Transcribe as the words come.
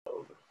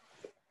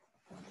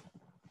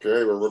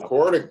Okay, we're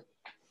recording.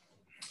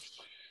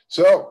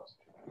 So,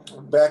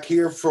 I'm back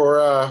here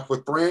for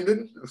with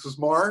Brandon. This is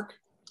Marc.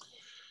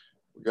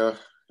 We got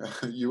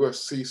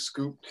UFC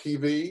Scoop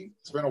TV.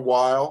 It's been a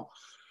while.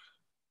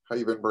 How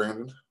you been,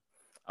 Brandon?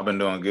 I've been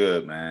doing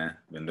good, man.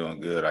 Been doing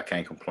good. I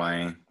can't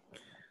complain.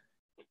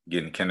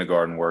 Getting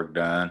kindergarten work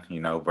done,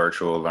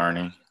 virtual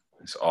learning.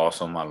 It's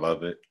awesome. I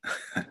love it.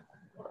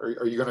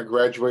 Are you going to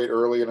graduate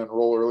early and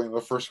enroll early in the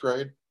first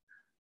grade?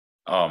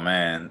 Oh,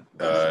 man.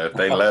 If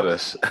they let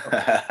us.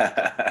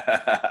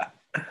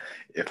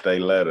 If they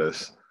let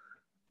us.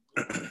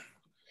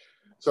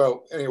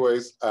 So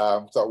anyways,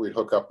 thought we'd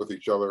hook up with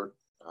each other,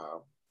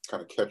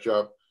 kind of catch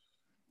up,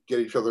 get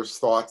each other's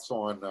thoughts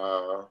on,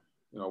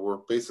 we're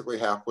basically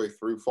halfway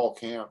through fall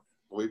camp,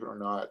 believe it or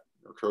not.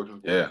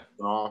 Trojans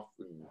off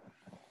in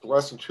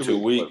less than 2 weeks. 2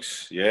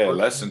 weeks. Yeah,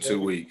 less than 2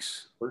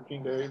 weeks.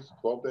 13 days,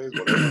 12 days,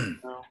 whatever.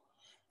 Now.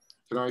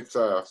 Tonight's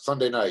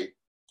Sunday night.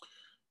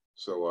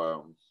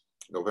 So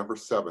November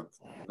 7th,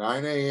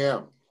 9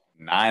 a.m.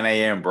 9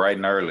 a.m. bright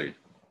and early.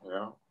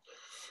 Yeah.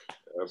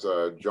 As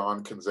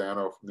John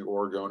Canzano from the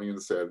Oregonian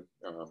said,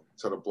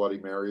 instead of Bloody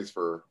Marys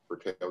for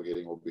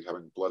tailgating, we'll be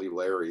having Bloody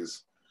Larrys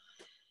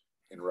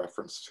in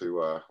reference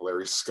to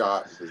Larry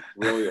Scott. His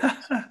brilliant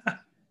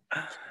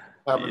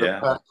having the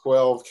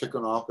Pac-12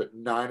 kicking off at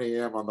 9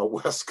 a.m. on the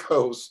West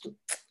Coast.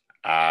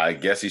 I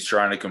guess he's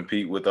trying to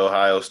compete with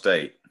Ohio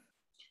State.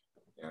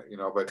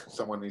 Yeah, but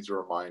someone needs to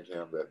remind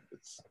him that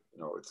it's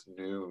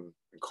noon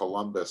in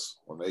Columbus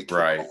when they kick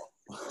right. off.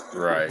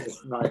 Right.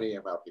 It's 9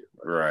 a.m. out here.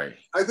 Right.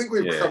 I think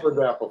we've covered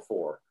that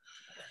before.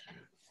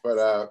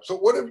 But so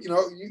what have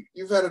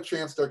you've had a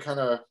chance to kind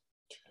of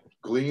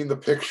glean the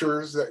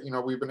pictures that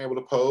we've been able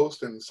to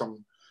post and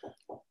some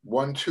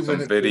 1-2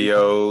 minute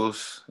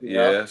videos.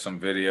 Some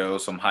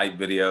videos, some hype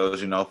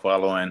videos,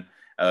 following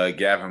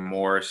Gavin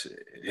Morris.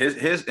 His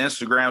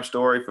Instagram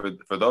story,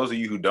 for those of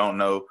you who don't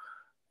know,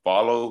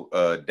 follow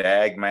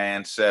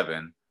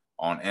Dagman7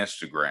 on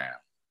Instagram.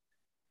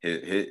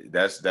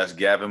 That's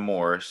Gavin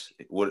Morris.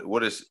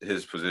 What is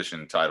his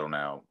position title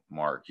now,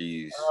 Marc?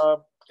 He's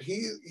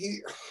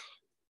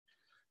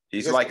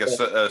like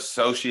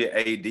associate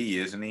AD,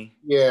 isn't he?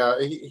 Yeah,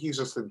 he's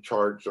just in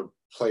charge of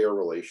player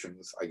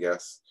relations, I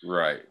guess.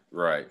 Right.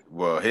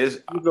 Well,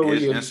 his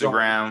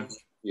Instagram.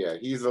 Yeah,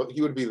 he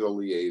would be the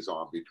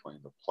liaison between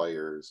the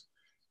players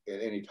and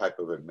any type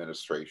of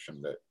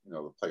administration that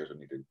the players would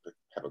need to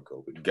have a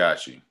go between.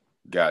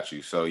 Got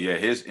you. So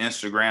his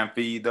Instagram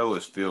feed though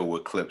is filled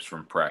with clips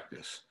from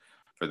practice.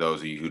 For those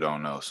of you who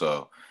don't know,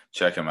 so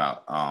check him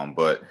out.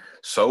 But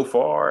so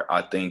far,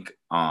 I think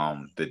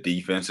the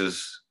defense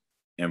is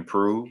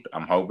improved.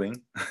 I'm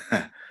hoping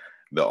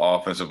the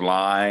offensive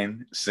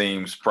line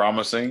seems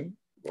promising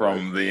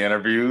from the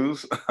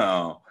interviews.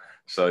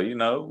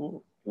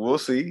 So we'll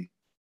see.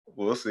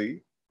 We'll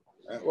see.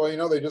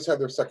 Well, they just had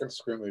their second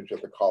scrimmage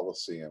at the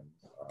Coliseum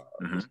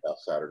this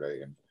past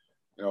Saturday, and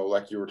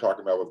like you were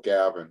talking about with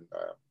Gavin,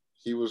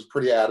 he was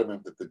pretty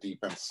adamant that the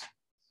defense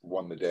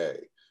won the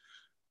day.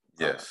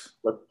 Yes,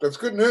 but that's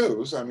good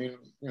news. I mean,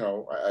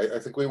 I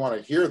think we want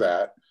to hear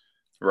that,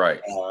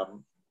 right?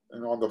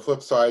 And on the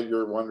flip side,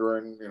 you're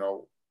wondering,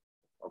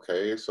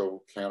 okay,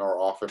 so can our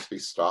offense be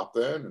stopped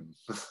then?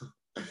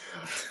 And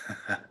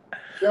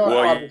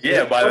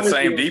by the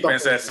same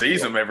defense that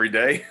sees them every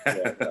day.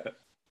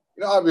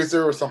 Obviously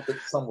there was something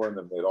somewhere in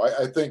the middle.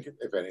 I think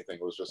if anything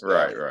it was just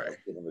right.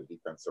 Giving the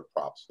defensive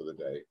props for the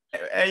day.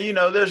 And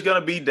there's going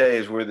to be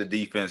days where the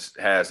defense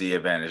has the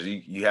advantage.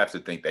 You have to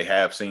think they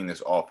have seen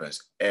this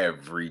offense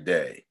every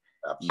day.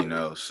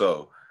 Absolutely.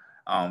 So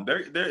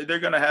they're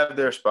going to have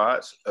their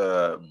spots.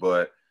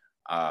 But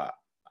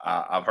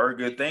I've heard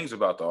good things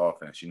about the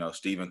offense.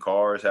 Stephen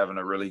Carr is having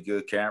a really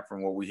good camp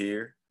from what we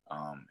hear.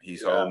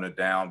 He's holding it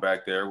down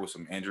back there with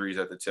some injuries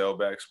at the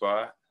tailback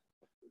spot.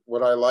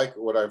 What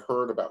I've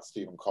heard about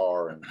Stephen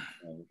Carr and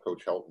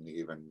Coach Helton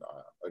even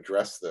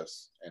addressed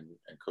this, and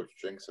Coach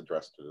Jinks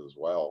addressed it as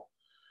well.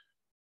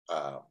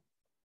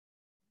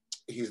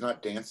 He's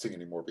not dancing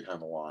anymore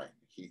behind the line.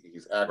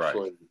 He's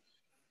actually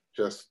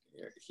just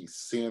he's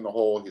seeing the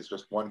hole. He's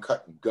just one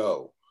cut and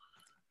go.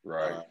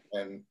 Right.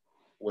 And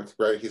what's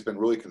great, he's been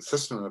really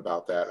consistent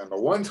about that. And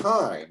the one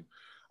time,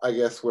 I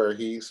guess, where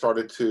he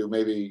started to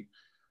maybe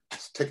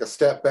take a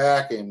step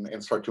back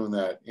and start doing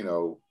that,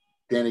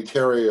 Danny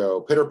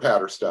Terrio,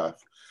 pitter-patter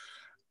stuff,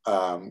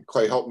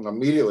 Clay Helton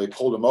immediately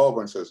pulled him over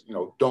and says,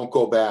 don't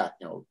go back.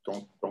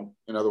 Don't,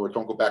 in other words,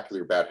 don't go back to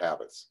your bad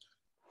habits.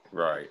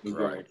 Right. Keep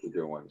doing what you're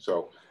doing.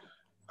 So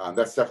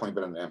that's definitely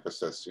been an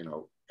emphasis,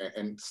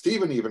 and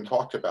Stephen even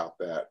talked about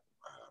that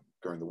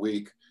during the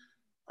week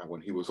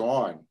when he was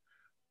on,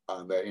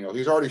 that,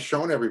 he's already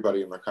shown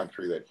everybody in the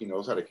country that he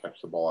knows how to catch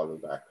the ball out of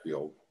the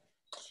backfield.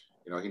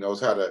 He knows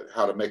how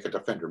to make a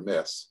defender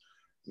miss.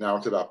 Now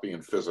it's about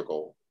being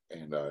physical.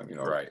 And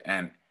right,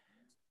 and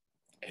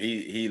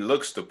he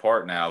looks the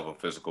part now of a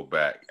physical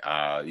back.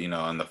 In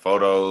the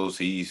photos,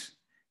 he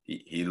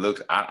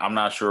looks. I'm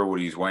not sure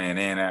what he's weighing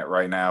in at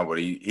right now, but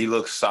he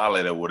looks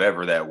solid at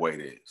whatever that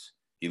weight is.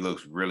 He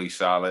looks really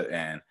solid,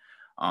 and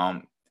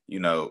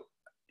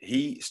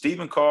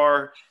Stephen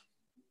Carr,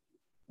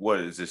 what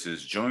is this,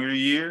 his junior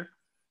year?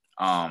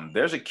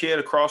 There's a kid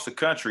across the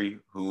country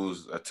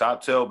who's a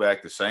top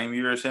tailback the same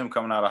year as him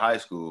coming out of high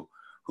school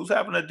who's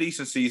having a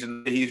decent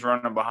season. He's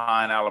running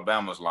behind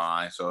Alabama's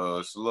line, so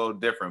it's a little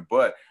different.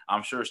 But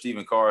I'm sure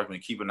Stephen Carr has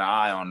been keeping an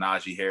eye on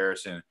Najee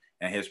Harris and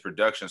his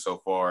production so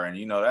far. And,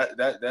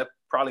 that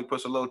probably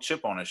puts a little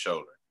chip on his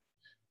shoulder.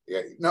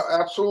 Yeah, no,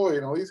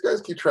 absolutely. These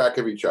guys keep track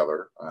of each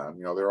other.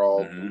 They're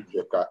all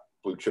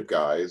blue chip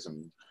guys.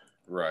 And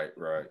Right.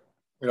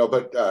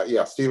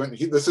 But Stephen,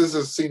 this is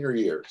his senior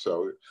year.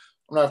 So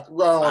I don't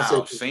want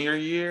to say senior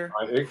year.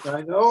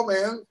 I know,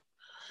 man.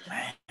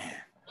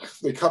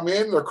 They come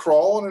in, they're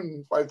crawling,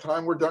 and by the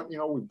time we're done,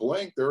 we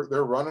blink,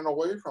 they're running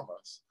away from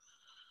us.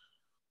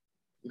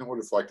 You know what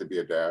it's like to be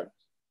a dad.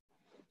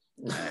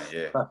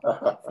 Yeah.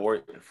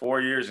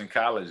 4 years in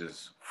college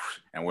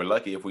and we're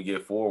lucky if we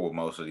get 4 with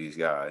most of these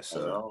guys.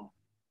 So. I know.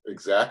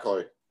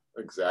 Exactly.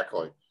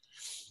 Right.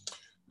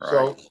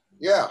 So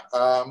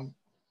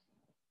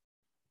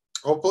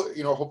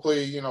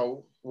hopefully,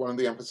 one of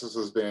the emphasis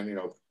has been,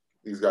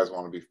 these guys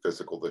want to be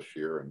physical this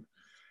year, and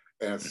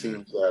it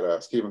seems that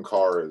Stephen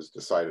Carr has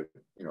decided,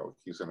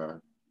 he's going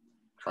to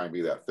try and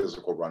be that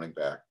physical running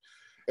back,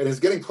 and is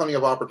getting plenty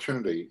of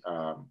opportunity.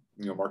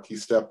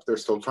 Marquise Step, they're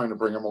still trying to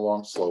bring him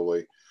along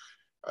slowly.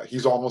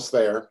 He's almost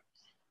there.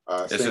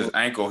 It's his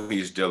ankle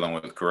he's dealing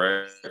with,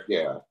 correct?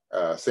 Yeah.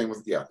 Same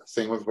with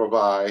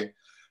Ravai.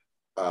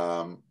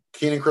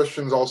 Keenan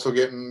Christian's also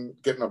getting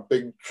a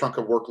big chunk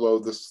of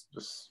workload this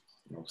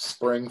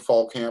spring,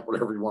 fall camp,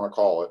 whatever you want to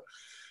call it.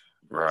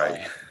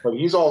 Right. But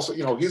he's also,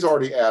 he's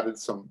already added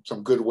some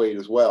good weight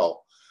as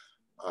well,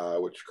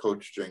 which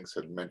Coach Jinks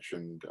had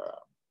mentioned.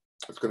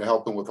 It's going to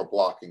help him with the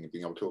blocking and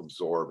being able to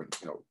absorb and,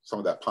 some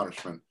of that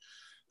punishment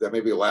that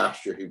maybe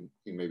last year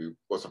he maybe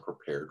wasn't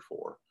prepared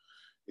for.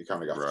 He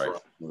kind of got thrown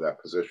into that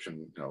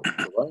position.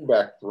 The running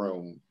back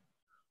room,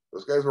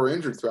 those guys were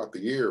injured throughout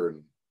the year.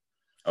 And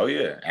oh,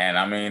 yeah. And,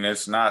 I mean,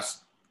 it's not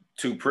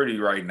too pretty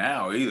right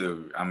now either.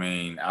 I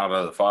mean, out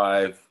of the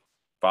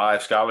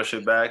five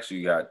scholarship backs,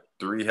 you got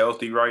 3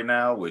 healthy right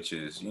now, which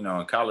is, in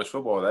college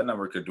football, that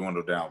number could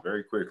dwindle down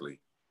very quickly.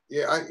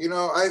 Yeah, I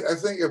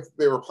think if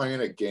they were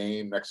playing a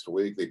game next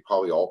week, they'd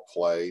probably all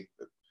play.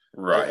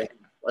 Right.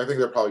 I think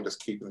they're probably just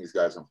keeping these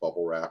guys in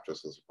bubble wrap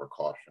just as a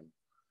precaution.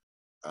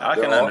 I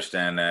can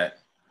understand that.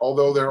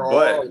 Although there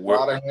are a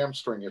lot of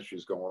hamstring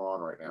issues going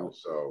on right now.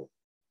 So,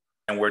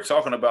 and we're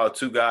talking about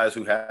 2 guys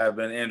who have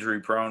been injury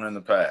prone in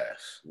the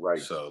past.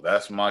 Right. So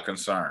that's my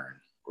concern.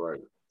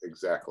 Right.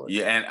 Exactly.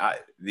 Yeah, and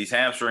these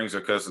hamstrings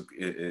are because of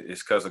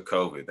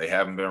COVID. They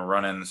haven't been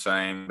running the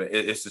same. But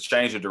it's a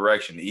change of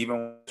direction. Even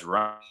when it's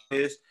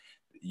running,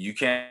 you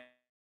can't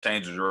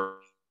change the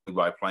direction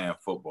by playing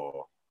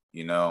football.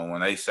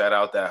 When they sat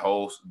out that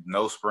whole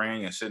no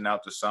spring and sitting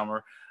out the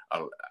summer,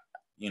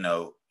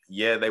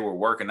 they were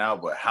working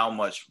out, but how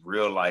much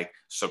real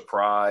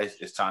surprise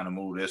it's time to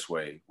move this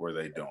way were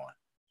they doing?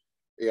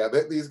 Yeah,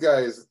 these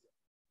guys.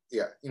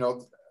 Yeah,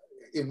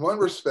 in one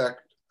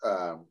respect.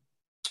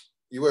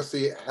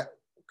 USC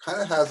kind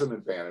of has an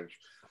advantage.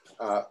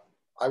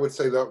 I would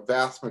say the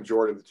vast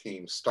majority of the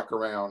team stuck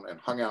around and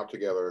hung out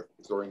together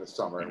during the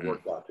summer and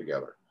worked out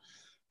together.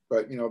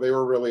 But, they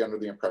were really under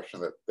the impression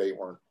that they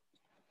weren't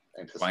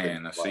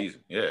anticipating playing a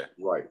season. Yeah.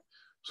 Right.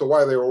 So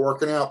while they were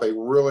working out, they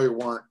really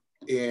weren't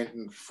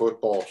in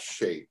football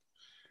shape.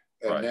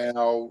 And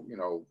now,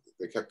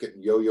 they kept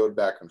getting yo-yoed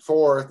back and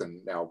forth.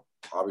 And now,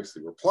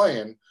 obviously, we're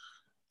playing.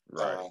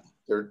 Right.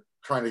 They're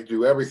trying to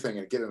do everything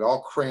and get it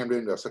all crammed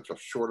into such a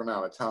short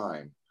amount of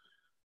time.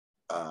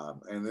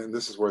 And then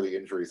this is where the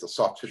injuries, the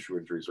soft tissue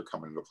injuries are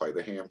coming into play,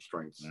 the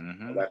hamstrings,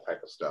 that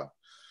type of stuff.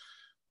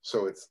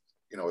 So it's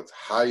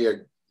how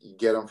you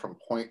get them from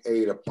point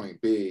A to point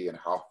B and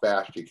how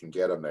fast you can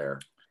get them there.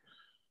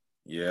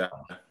 Yeah.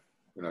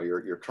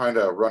 You're trying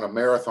to run a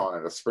marathon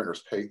at a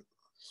sprinter's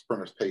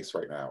pace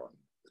right now. And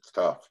it's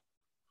tough.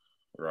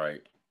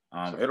 Right.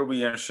 It'll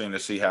be interesting to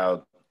see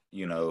how,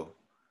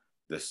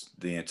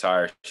 the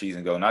entire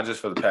season go, not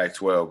just for the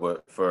Pac-12,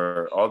 but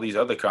for all these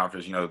other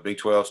conferences, the Big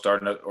 12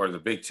 starting up, or the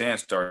Big 10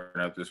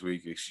 starting up this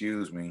week,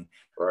 excuse me.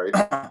 Right.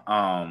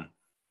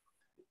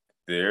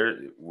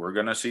 We're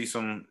going to see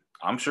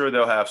I'm sure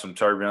they'll have some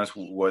turbulence,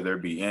 whether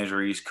it be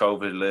injuries,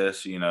 COVID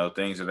lists,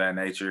 things of that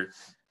nature.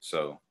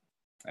 So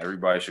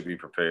everybody should be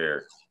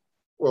prepared.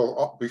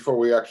 Well, before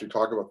we actually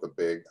talk about the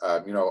big,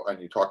 and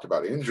you talked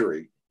about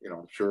injury,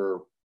 I'm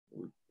sure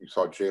you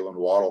saw Jalen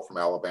Waddle from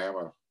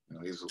Alabama.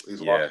 He's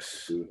a lot of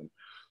season.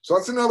 So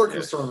that's another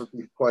concern that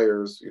these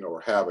players, are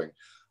having.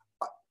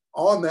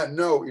 On that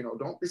note,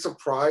 don't be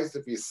surprised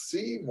if you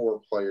see more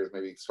players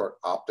maybe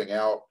start opting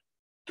out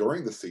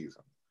during the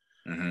season,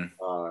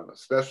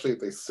 especially if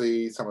they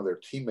see some of their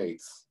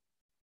teammates,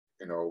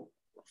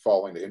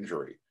 falling to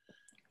injury.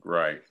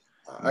 Right.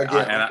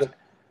 Again,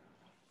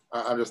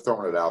 I'm just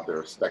throwing it out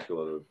there,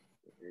 speculative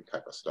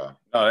type of stuff.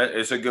 No,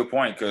 it's a good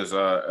point because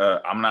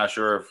I'm not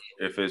sure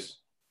if it's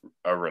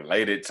a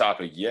related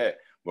topic yet,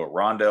 but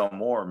Rondell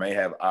Moore may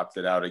have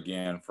opted out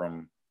again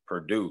from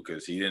Purdue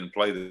because he didn't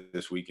play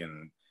this week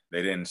in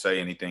They didn't say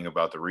anything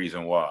about the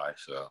reason why.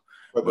 So,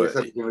 but they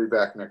said he's going to be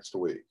back next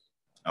week.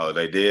 Oh,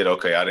 they did?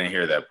 Okay, I didn't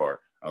hear that part.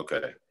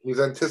 Okay.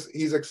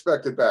 He's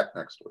expected back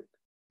next week.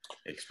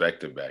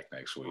 Expected back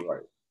next week.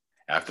 Right.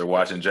 After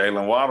watching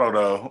Jalen Waddle,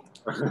 though.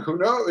 Who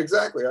knows?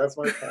 Exactly. That's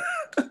my point.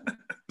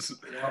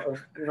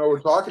 We're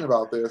talking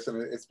about this,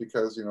 and it's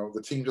because,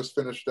 the team just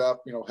finished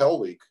up, Hell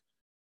Week.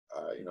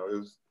 It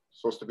was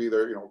supposed to be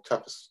their,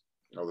 toughest,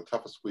 the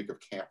toughest week of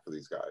camp for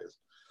these guys.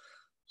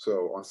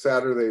 So on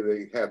Saturday,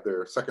 they had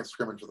their second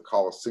scrimmage at the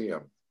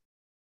Coliseum.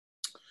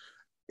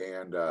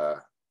 And,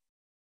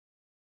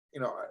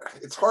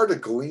 it's hard to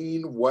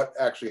glean what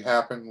actually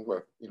happened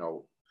with,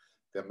 the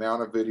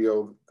amount of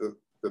video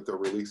that they're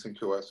releasing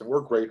to us. And we're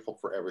grateful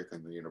for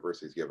everything the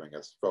university is giving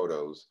us,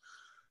 photos,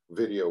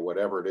 video,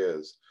 whatever it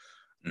is.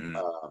 Mm-hmm.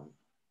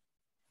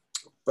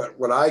 But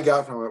what I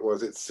got from it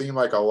was, it seemed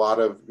like a lot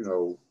of,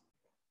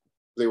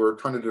 they were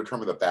trying to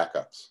determine the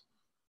backups.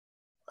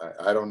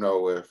 I don't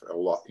know if a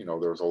lot,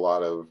 there was a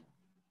lot of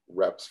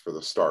reps for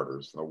the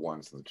starters, the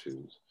ones and the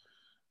twos.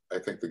 I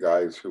think the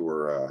guys who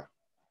were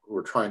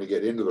trying to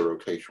get into the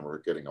rotation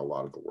were getting a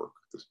lot of the work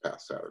this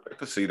past Saturday. I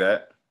could see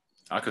that.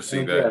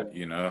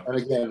 And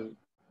again,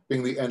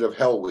 being the end of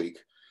Hell Week,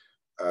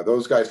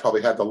 those guys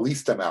probably had the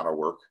least amount of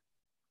work.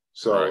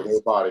 So right.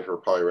 Their bodies were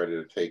probably ready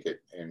to take it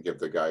and give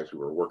the guys who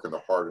were working the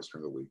hardest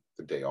during the week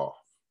the day off.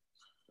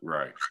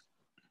 Right.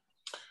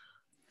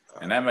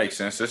 And that makes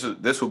sense.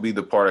 This will be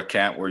the part of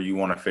camp where you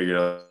want to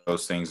figure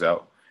those things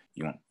out.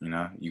 You want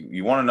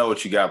to know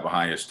what you got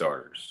behind your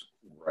starters.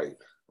 Right.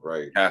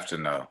 You have to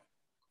know.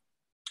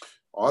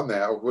 On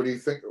that, what do you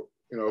think?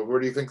 Where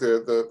do you think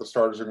the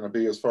starters are going to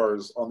be as far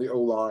as on the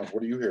O-line?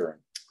 What are you hearing?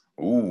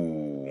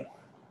 Ooh.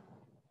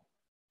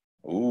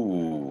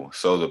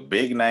 So the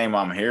big name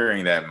I'm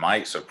hearing that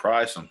might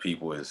surprise some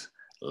people is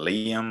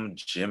Liam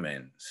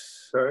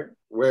Jimmons. Okay.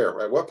 Where?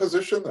 At what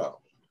position though?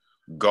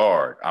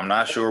 Guard. I'm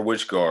not sure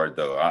which guard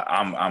though.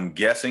 I'm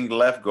guessing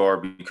left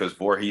guard because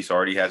Voorhees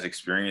already has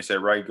experience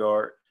at right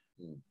guard.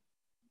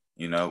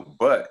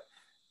 But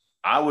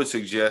I would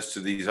suggest to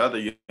these other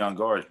young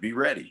guards, be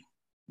ready.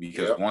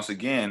 Because once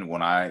again,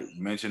 when I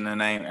mentioned the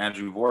name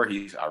Andrew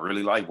Voorhees, I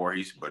really like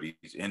Voorhees, but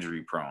he's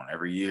injury prone.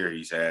 Every year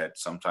he's had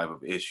some type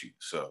of issue.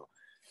 So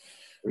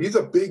he's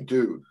a big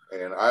dude,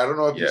 and I don't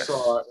know if you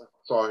saw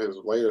his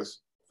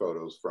latest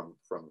photos from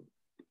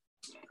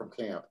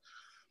camp.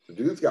 The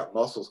dude's got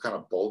muscles kind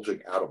of bulging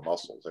out of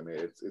muscles. I mean,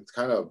 it's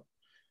kind of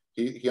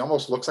he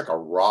almost looks like a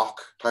rock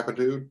type of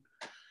dude.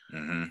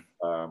 Mm-hmm.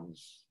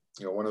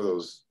 One of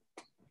those.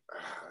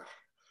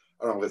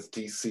 I don't know if it's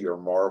DC or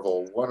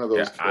Marvel, one of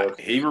those.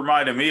 He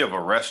reminded me of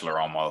a wrestler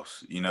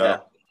almost,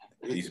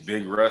 these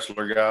big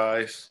wrestler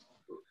guys.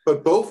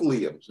 But both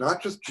Liams,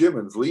 not just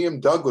Jimmons.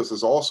 Liam Douglas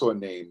is also a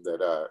name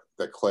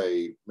that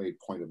Clay made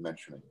point of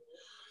mentioning.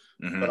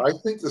 Mm-hmm. But I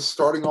think the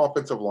starting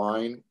offensive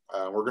line,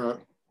 we're going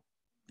to,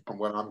 from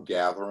what I'm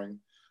gathering,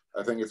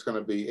 I think it's going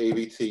to be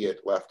AVT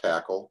at left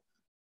tackle.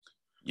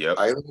 Yep.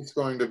 I think it's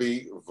going to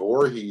be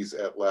Voorhees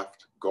at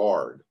left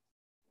guard.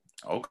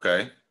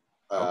 Okay.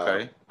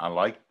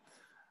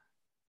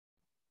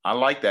 I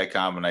like that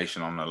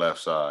combination on the left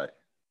side.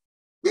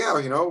 Yeah,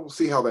 we'll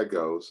see how that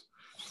goes.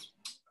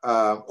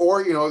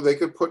 Or, they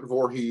could put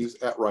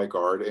Voorhees at right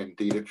guard and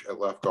Dietich at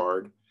left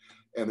guard.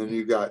 And then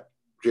you've got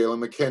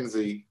Jalen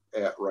McKenzie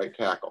at right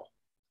tackle.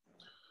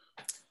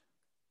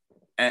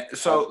 And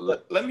so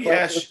let me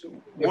ask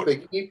you.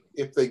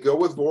 If they go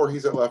with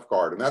Voorhees at left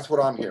guard, and that's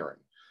what I'm hearing,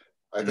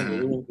 I think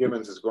Liam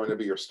Jimmons is going to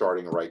be your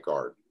starting right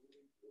guard.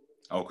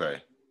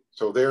 Okay.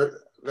 So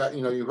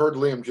you heard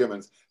Liam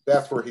Jimmons.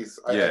 That's where he's.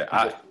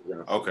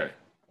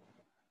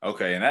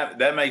 Okay, and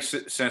that makes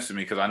sense to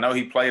me because I know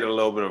he played a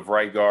little bit of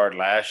right guard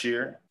last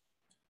year.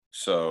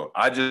 So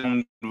I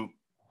just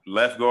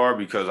left guard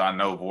because I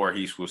know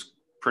Voorhees was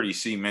pretty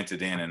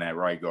cemented in that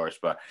right guard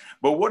spot.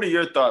 But what are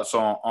your thoughts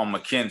on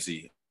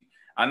McKenzie?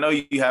 I know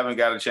you haven't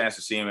got a chance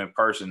to see him in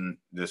person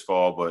this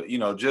fall, but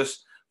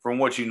just from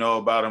what you know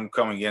about him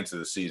coming into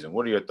the season,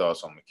 what are your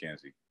thoughts on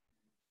McKenzie?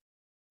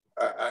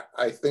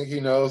 I think he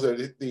knows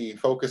that the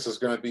focus is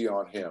going to be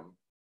on him.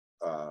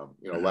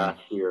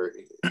 Last year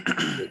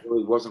it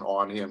really wasn't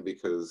on him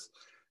because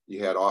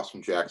you had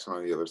Austin Jackson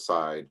on the other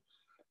side.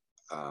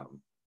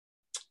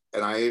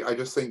 And I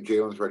just think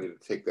Jalen's ready to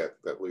take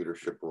that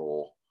leadership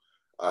role.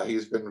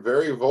 He's been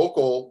very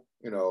vocal,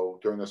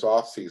 during this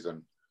off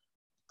season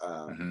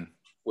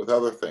with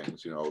other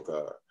things,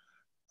 the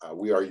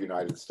We Are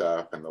United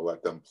stuff and the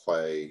Let Them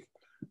Play.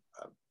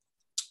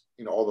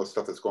 All the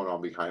stuff that's going on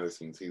behind the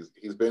scenes.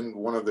 He's been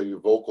one of the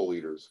vocal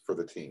leaders for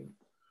the team.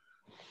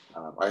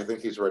 I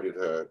think he's ready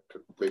to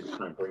maybe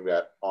try and bring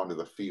that onto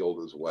the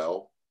field as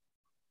well,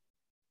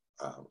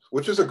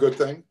 which is a good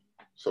thing.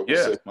 So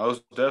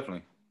most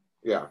definitely.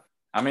 Yeah.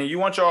 I mean, you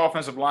want your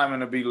offensive linemen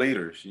to be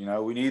leaders.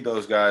 We need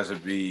those guys to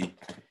be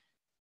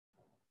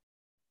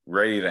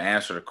ready to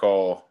answer the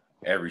call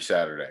every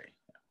Saturday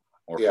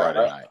or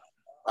Friday night.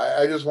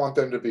 I just want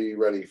them to be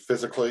ready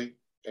physically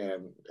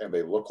and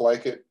they look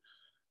like it.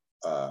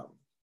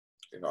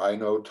 I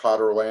know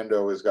Todd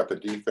Orlando has got the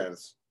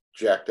defense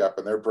jacked up,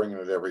 and they're bringing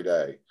it every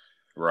day.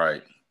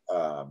 Right.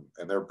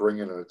 And they're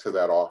bringing it to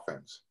that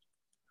offense.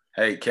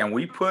 Hey, can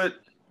we put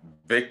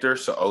Victor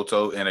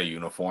Soto in a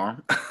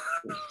uniform?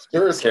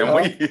 Seriously, Can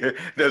we?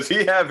 Does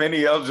he have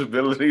any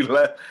eligibility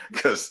left?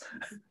 Because,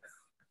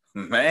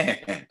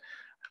 man,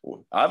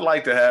 I'd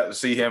like to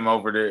see him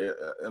over there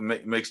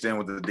mixed in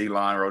with the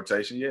D-line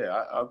rotation.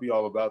 Yeah, I'll be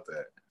all about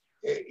that.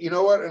 You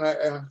know what? And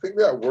I think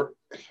that worked.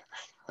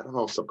 I don't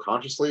know,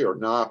 subconsciously or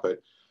not, but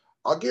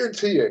I'll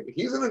guarantee you,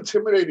 he's an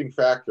intimidating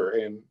factor.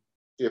 And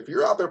if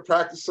you're out there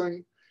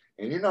practicing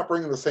and you're not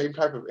bringing the same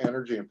type of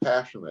energy and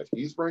passion that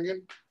he's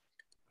bringing,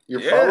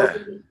 you're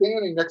probably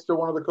standing next to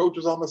one of the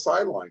coaches on the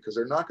sideline because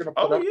they're not going to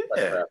put up with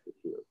that crap with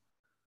you.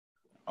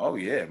 Oh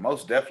yeah,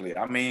 most definitely.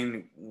 I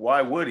mean,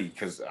 why would he?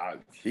 Because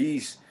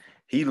he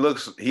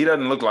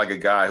doesn't look like a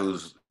guy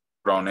who's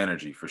on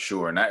energy for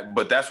sure.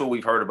 But that's what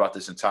we've heard about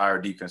this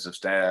entire defensive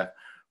staff,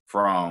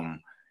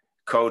 from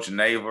Coach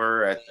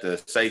Naver at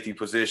the safety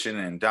position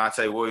and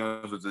Dante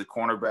Williams with the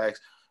cornerbacks,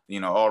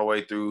 all the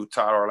way through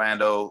Todd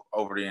Orlando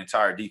over the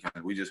entire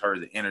defense. We just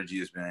heard the energy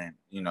has been,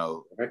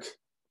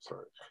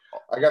 Sorry.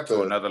 I got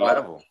to another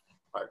level.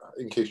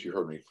 In case you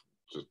heard me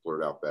just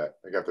blurt out that,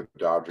 I got the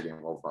Dodger game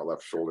over my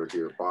left shoulder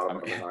here, bottom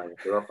of the ninth.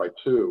 They're up by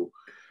 2,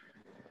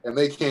 and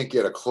they can't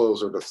get a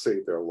closer to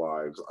save their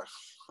lives.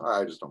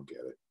 I just don't get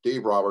it.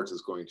 Dave Roberts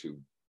is going to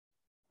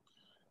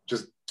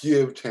just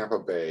give Tampa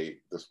Bay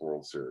this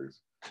World Series.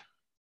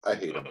 I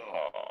hate him.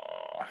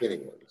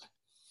 Anyways.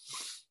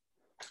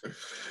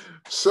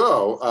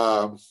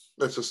 So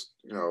that's just,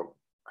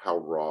 how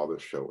raw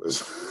this show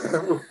is.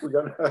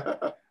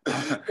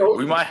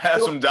 We might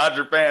have some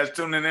Dodger fans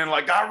tuning in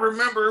like, I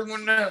remember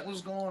when that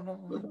was going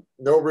on.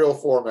 No real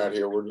format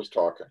here. We're just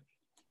talking.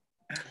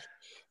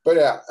 But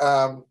yeah.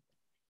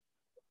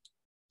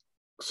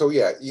 So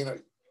yeah,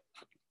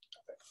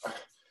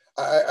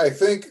 I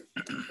think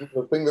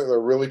the thing that they're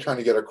really trying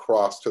to get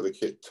across to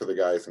the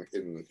guys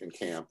in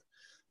camp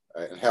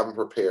and have them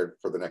prepared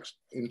for the next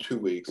in 2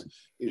 weeks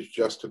is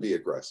just to be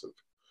aggressive.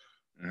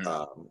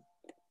 Mm-hmm.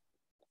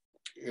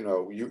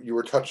 You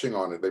were touching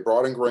on it. They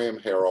brought in Graham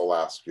Harrell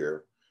last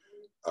year.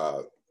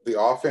 The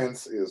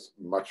offense is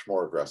much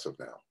more aggressive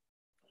now.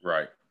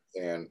 Right.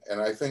 And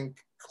I think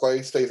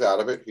Clay stays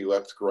out of it. He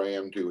lets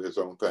Graham do his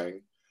own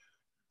thing.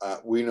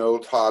 We know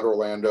Todd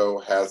Orlando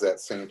has that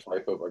same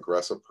type of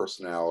aggressive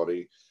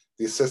personality.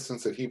 The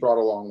assistants that he brought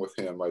along with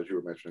him, as you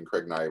were mentioning,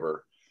 Craig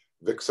Niver,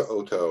 Vic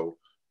Soto,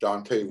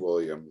 Dante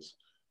Williams,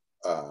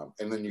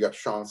 and then you got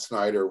Sean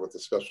Snyder with the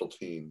special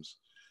teams.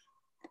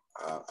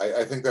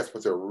 I think that's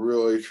what they're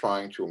really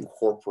trying to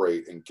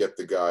incorporate and get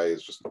the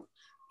guys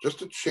just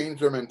to change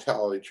their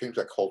mentality, change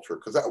that culture,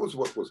 because that was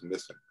what was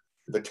missing.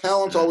 The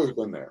talent's always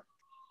been there.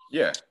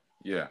 Yeah,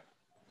 yeah.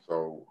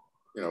 So,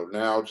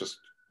 now just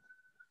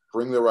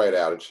bring the right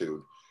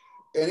attitude.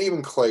 And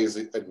even Clay's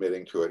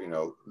admitting to it,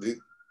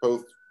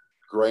 both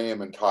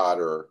Graham and Todd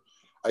are,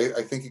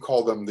 I think he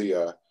called them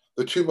the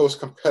 2 most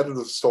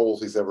competitive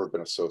souls he's ever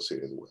been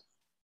associated with.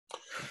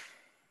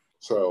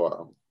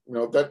 So,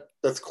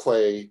 that's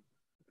Clay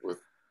with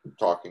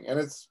talking,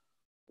 and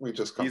we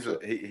just come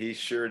he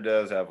sure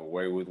does have a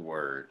way with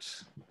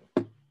words.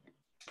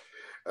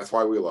 That's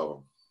why we love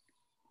him,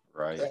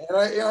 right? And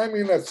I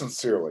mean that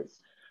sincerely.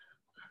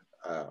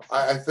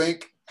 I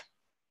think,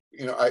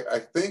 I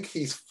think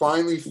he's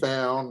finally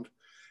found,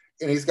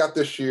 and he's got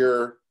this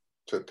year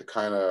to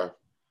kind of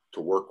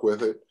to work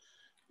with it.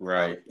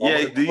 Right.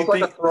 Yeah. Do you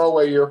think a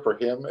throwaway year for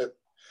him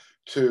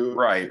to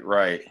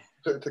right.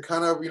 To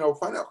kind of,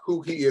 find out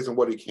who he is and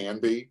what he can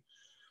be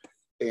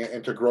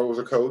and to grow as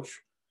a coach.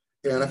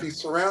 And if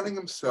he's surrounding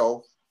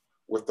himself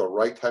with the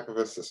right type of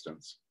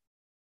assistants.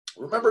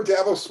 Remember,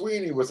 Dabo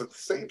Sweeney was the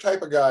same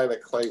type of guy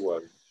that Clay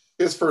was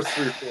his first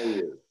 3 or 4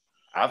 years.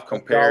 I've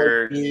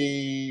compared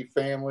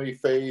family,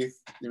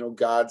 faith,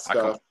 God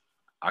stuff.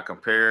 I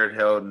compared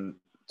Heldon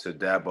to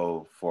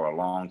Dabo for a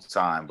long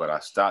time, but I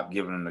stopped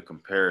giving him the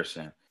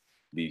comparison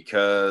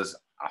because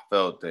I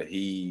felt that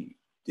he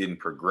didn't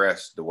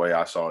progress the way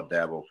I saw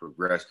Dabo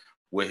progress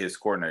with his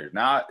coordinators.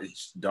 Now,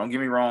 don't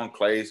get me wrong,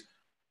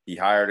 he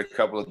hired a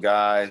couple of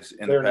guys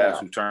in the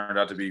past who turned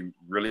out to be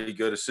really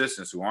good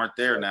assistants who aren't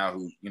there now,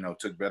 who,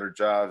 took better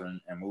jobs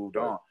and moved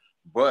on.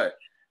 But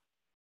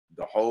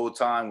the whole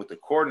time with the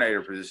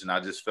coordinator position, I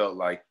just felt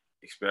like,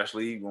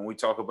 especially when we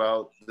talk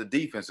about the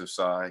defensive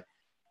side,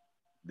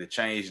 the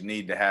change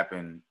need to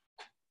happen,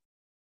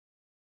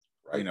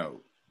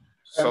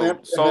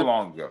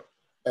 long ago.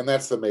 And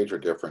that's the major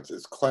difference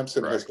is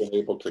Clemson has been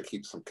able to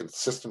keep some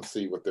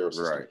consistency with their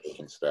assistant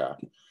coaching staff.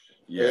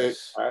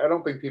 Yes. I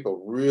don't think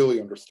people really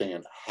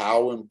understand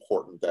how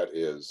important that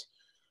is.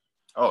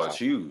 Oh, it's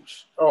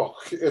huge. Oh,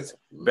 it's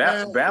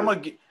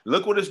Bama.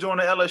 Look what it's doing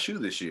to LSU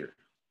this year.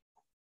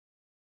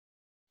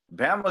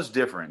 Bama's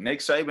different. Nick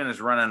Saban is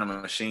running a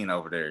machine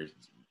over there.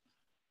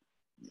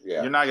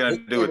 Yeah. You're not going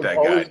to do what that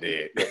guy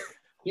did.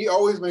 He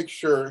always makes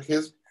sure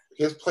his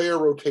player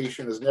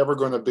rotation is never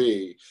going to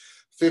be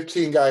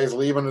 15 guys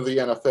leaving to the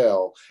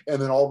NFL,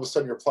 and then all of a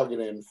sudden you're plugging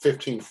in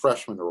 15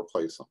 freshmen to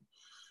replace them.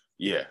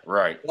 Yeah,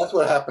 right. That's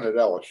what happened at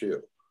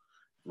LSU.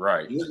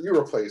 Right. You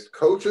replaced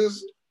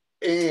coaches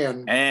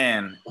and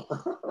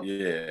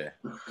yeah,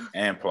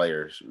 and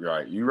players.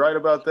 Right. You're right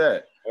about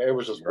that. It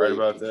was just right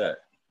about that.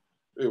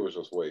 It was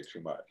just way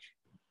too much.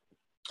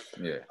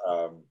 Yeah.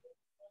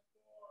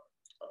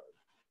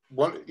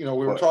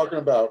 We were talking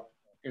about,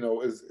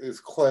 is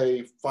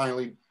Clay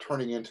finally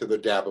turning into the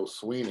Dabo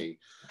Sweeney?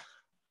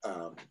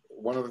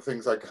 One of the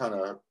things I kind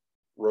of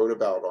wrote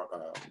about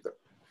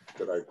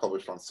that I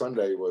published on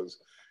Sunday was,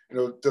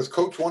 does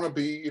Coach want to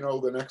be,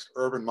 the next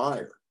Urban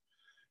Meyer?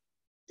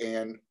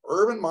 And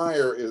Urban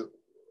Meyer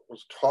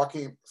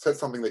said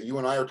something that you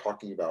and I are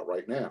talking about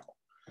right now,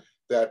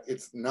 that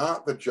it's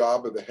not the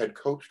job of the head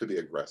coach to be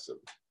aggressive.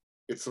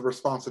 It's the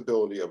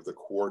responsibility of the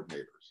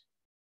coordinators.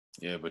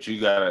 Yeah, but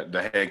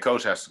the head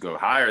coach has to go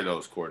hire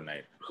those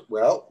coordinators.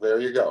 Well, there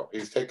you go.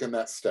 He's taken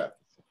that step.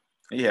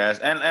 He has.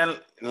 And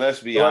let's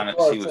be honest,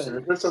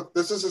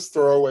 this is his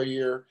throwaway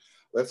year.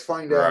 Let's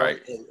find out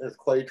if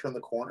Clay turned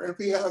the corner. And if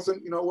he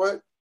hasn't, you know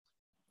what?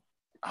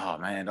 Oh,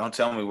 man, don't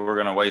tell me we're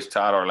going to waste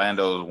Todd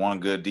Orlando's one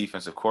good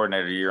defensive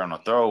coordinator year on a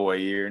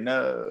throwaway year.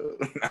 No.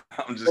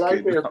 I'm just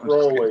kidding. I say a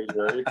throwaway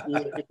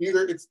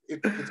year. It's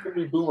going to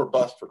be boom or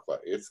bust for Clay.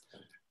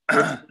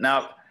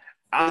 Now,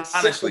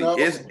 honestly,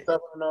 is 7-0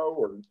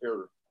 or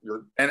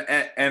you're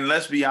and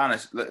let's be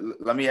honest.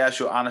 Let me ask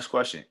you an honest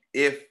question.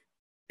 Is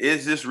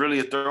this really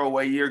a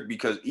throwaway year?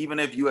 Because even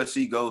if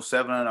USC goes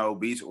 7-0,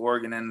 beats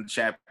Oregon in the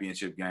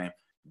championship game,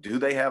 do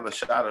they have a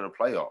shot at a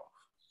playoff?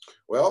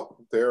 Well,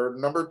 they're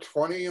number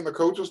 20 in the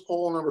coaches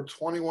poll, number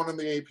 21 in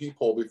the AP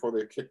poll before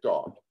they kicked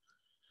off.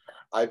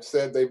 I've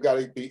said they've got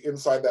to be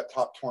inside that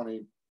top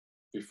 20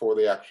 before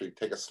they actually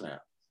take a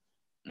snap.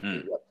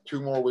 We've got 2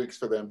 more weeks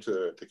for them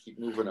to keep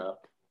moving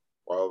up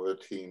while the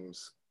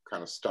teams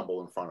kind of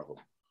stumble in front of them.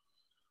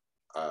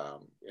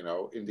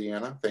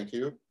 Indiana, thank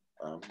you.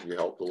 You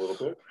helped a little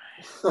bit.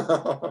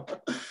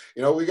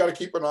 We got to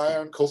keep an eye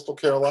on Coastal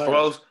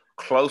Carolina.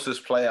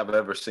 Closest play I've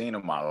ever seen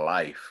in my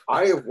life.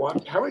 I have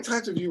watched. How many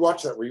times have you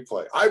watched that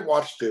replay? I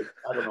watched it.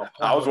 I don't know.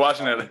 I was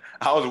watching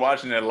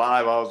it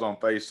live. I was on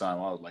FaceTime.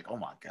 I was like, oh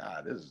my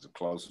God, this is the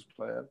closest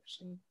play I've ever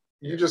seen.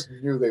 You just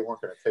knew they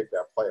weren't going to take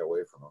that play away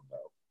from them, though.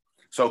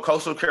 So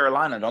Coastal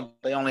Carolina, don't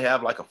they only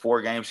have like a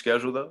 4-game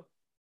schedule though?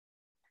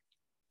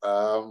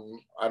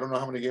 I don't know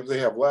how many games they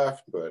have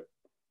left, but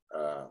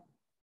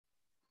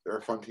they're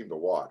a fun team to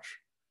watch.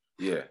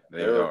 Yeah,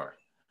 they are.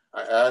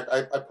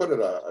 I put it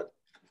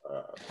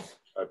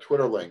a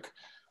Twitter link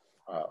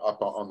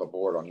up on the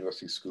board on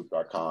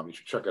USCScoop.com. You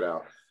should check it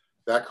out.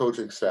 That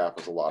coaching staff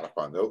is a lot of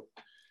fun, though.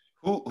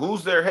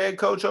 Who's their head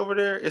coach over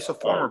there? It's a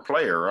former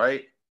player,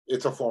 right?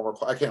 It's a former.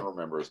 I can't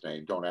remember his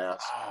name. Don't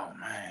ask. Oh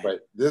man!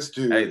 But this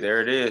dude. Hey, there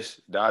it is.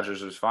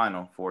 Dodgers is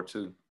final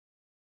 4-2.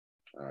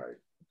 All right.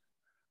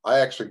 I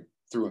actually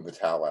threw in the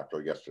towel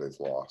after yesterday's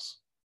loss.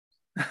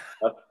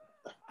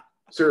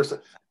 Seriously,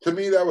 to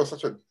me that was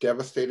such a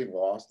devastating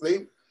loss.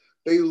 They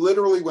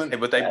literally went. Hey,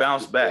 but they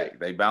bounced back.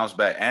 They bounced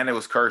back, and it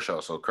was Kershaw.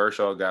 So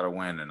Kershaw got to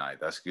win tonight.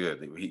 That's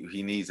good.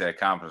 He needs that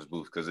confidence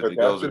boost because if it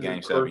goes to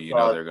Game 7,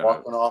 they're going to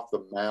walking off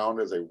the mound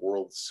as a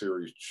World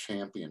Series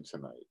champion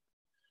tonight.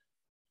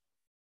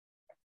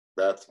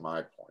 That's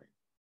my point.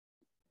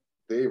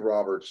 Dave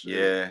Roberts.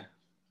 Yeah.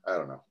 I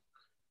don't know.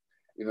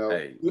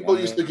 People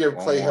used to give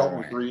Clay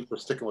Helton grief for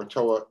sticking with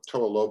Toa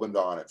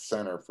Lobendon at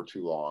center for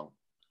too long.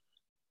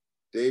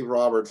 Dave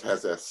Roberts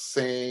has that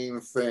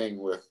same thing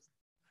with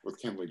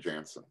Kimberly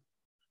Jansen.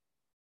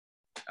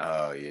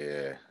 Oh,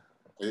 yeah.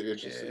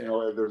 It's just,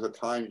 there's a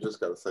time you just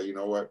got to say, you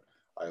know what,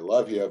 I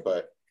love you,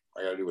 but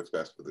I got to do what's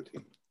best for the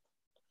team.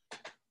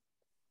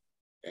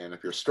 And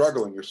if you're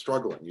struggling, you're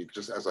struggling. You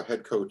just, as a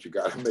head coach, you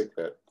got to make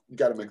that. You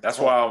got to make. That's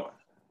why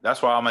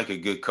I'll make a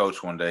good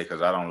coach one day,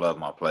 because I don't love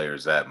my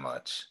players that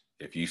much.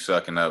 If you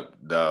sucking up,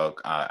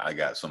 dog, I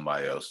got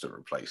somebody else to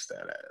replace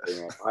that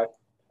ass.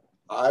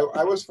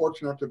 I was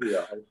fortunate to be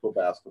a high school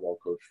basketball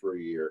coach for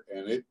a year,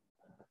 and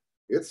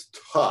it's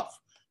tough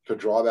to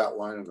draw that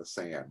line in the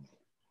sand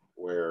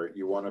where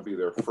you want to be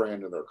their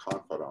friend and their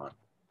confidant.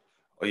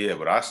 Oh yeah,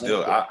 but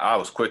I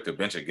was quick to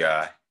bench a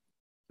guy.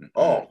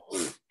 Oh,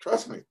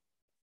 trust me,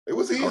 it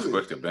was easy. I was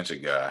quick to bench a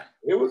guy.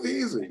 It was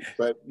easy,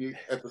 but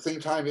at the same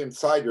time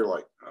inside you're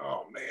like,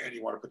 oh man,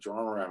 you want to put your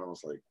arm around him.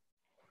 It's like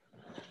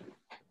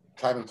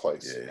time and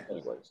place. Yeah.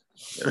 Anyways,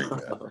 there you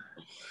go.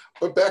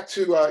 But back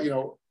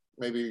to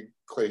maybe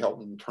Clay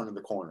Helton turning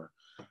the corner.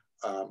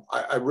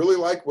 I really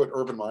like what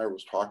Urban Meyer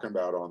was talking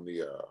about on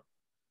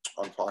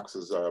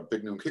Fox's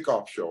Big Noon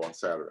Kickoff show on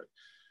Saturday.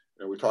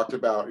 We talked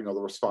about the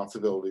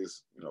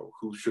responsibilities,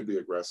 who should be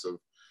aggressive.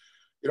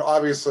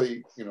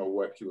 Obviously,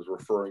 what he was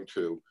referring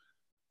to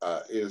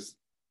is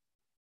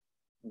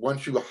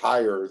once you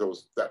hire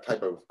that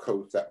type of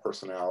coach, that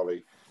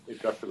personality,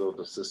 it's up to those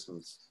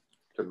assistants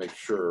to make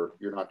sure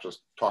you're not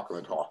just talking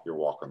the talk, you're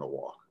walking the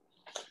walk.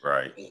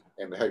 Right.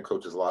 And the head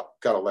coach has got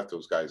to let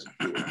those guys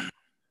do it.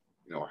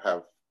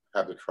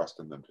 Have the trust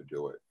in them to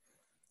do it.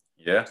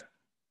 Yeah.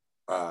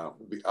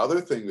 The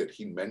other thing that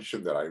he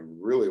mentioned that I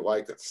really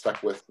liked that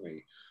stuck with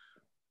me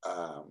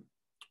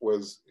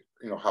was,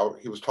 how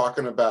he was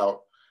talking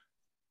about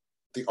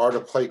the art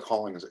of play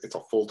calling it's a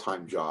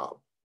full-time job.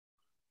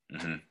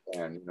 Mm-hmm.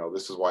 And, you know,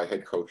 this is why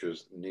head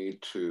coaches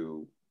need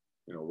to,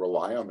 you know,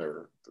 rely on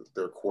their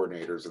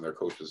coordinators and their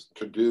coaches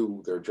to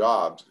do their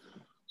jobs.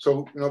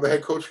 So, you know, the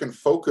head coach can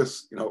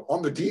focus, you know,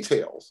 on the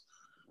details,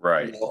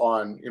 right? You know,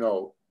 on, you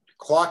know,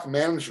 clock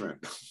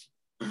management.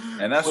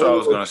 And that's what I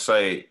was going to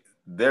say.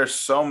 There's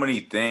so many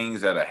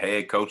things that a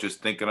head coach is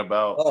thinking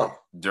about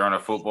during a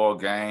football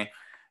game.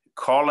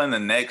 Calling the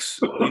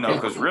next, you know,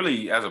 because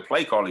really, as a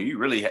play caller, you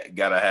really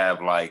got to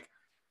have like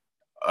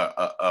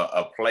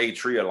a play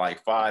tree of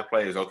like 5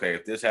 plays. Okay,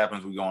 if this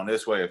happens, we're going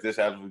this way. If this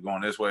happens, we're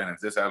going this way. And if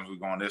this happens, we're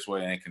going this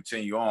way. And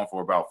continue on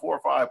for about 4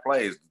 or 5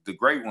 plays. The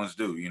great ones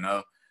do, you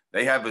know.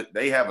 They have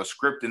a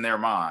script in their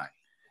mind.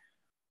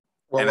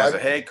 Well, and as a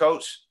head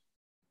coach,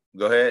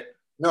 go ahead.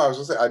 No, I was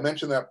going to say, I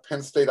mentioned that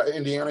Penn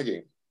State-Indiana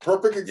game.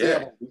 Perfect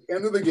example. Yeah. The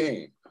end of the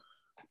game. Oh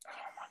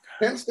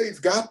my God. Penn State's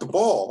got the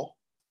ball.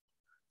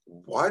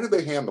 Why did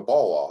they hand the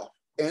ball off?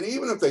 And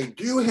even if they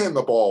do hand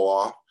the ball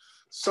off,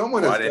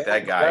 someone why did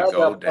that guy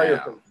go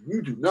down?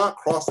 You do not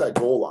cross that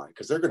goal line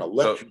because they're going to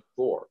let you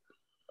score.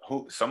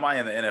 Somebody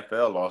in the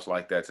NFL lost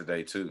like that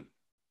today too.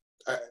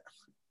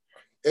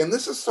 And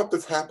this is stuff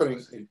that's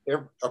happening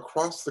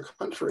across the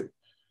country.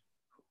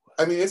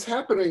 I mean, it's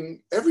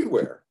happening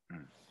everywhere.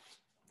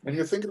 And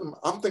I'm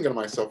thinking to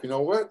myself, you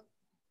know what?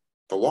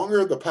 The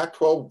longer the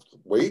Pac-12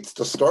 waits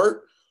to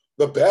start,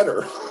 the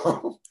better.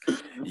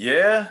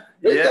 Yeah.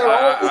 They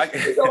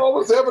got all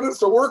this evidence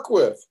to work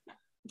with.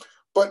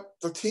 But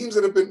the teams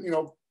that have been, you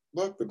know,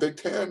 look, the Big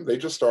Ten, they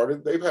just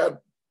started. They've had a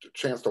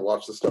chance to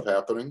watch this stuff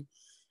happening,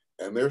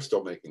 and they're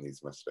still making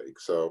these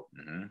mistakes. So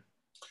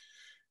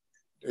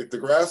if the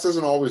grass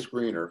isn't always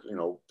greener, you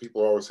know,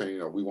 people are always saying, you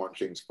know, we want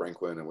James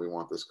Franklin and we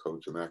want this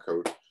coach and that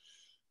coach.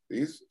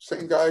 These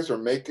same guys are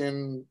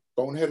making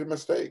boneheaded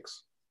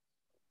mistakes,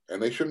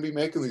 and they shouldn't be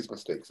making these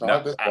mistakes.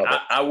 No,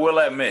 I will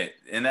admit,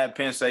 in that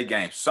Penn State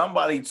game,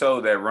 somebody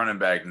told that running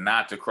back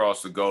not to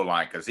cross the goal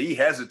line because he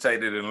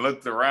hesitated and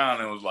looked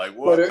around and was like,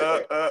 "What?"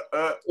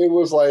 It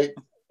was like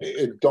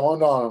it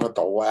dawned on him at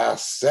the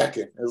last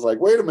second. It was like,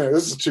 "Wait a minute,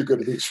 this is too good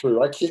to be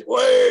true. I can't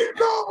wait."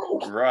 No,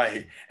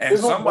 right. And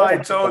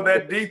somebody told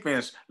that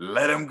defense,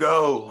 "Let him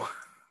go."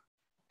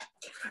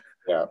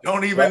 Yeah.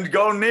 Don't even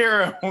go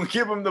near him.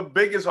 Give him the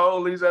biggest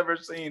hole he's ever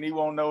seen. He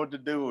won't know what to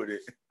do with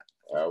it.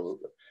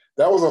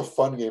 That was a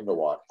fun game to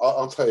watch.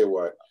 I'll tell you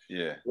what.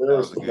 Yeah.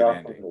 There's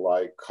nothing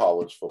like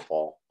college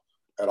football.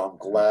 And I'm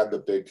glad the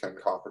Big Ten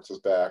Conference is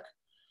back.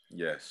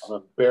 Yes.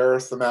 I'm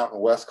embarrassed the Mountain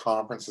West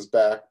Conference is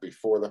back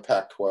before the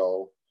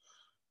Pac-12.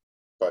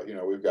 But, you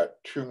know, we've got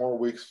 2 more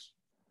weeks.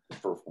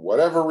 For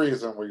whatever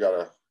reason, we got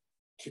to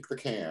kick the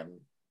can.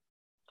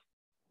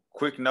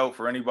 Quick note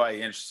for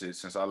anybody interested,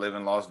 since I live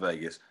in Las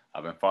Vegas,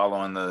 I've been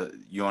following the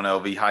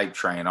UNLV hype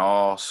train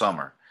all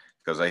summer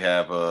because they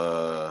have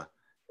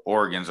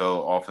Oregon's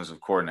offensive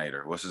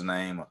coordinator. What's his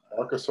name?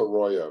 Marcus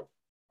Arroyo.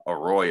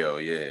 Arroyo,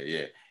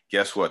 yeah.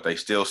 Guess what? They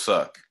still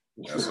suck.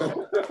 That's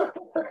all.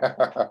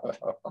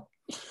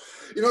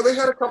 You know, they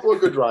had a couple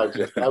of good drives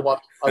yesterday. I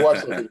watched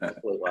the game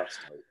last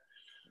night.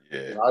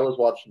 Yeah. And I was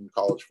watching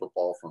college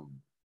football from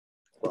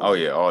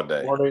all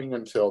day. Morning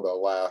until the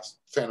last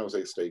San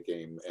Jose State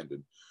game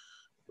ended.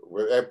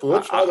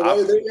 Which, by the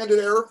way, they ended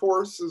Air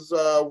Force's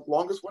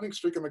longest winning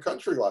streak in the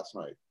country last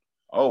night.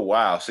 Oh,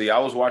 wow. See, I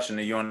was watching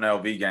the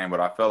UNLV game, but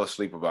I fell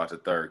asleep about the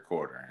 3rd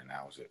quarter, and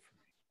that was it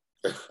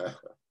for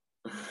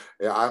me.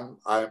 Yeah,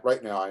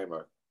 right now I am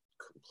a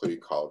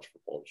complete college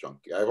football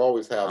junkie. I've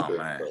always have been.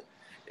 Man.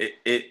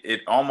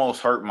 It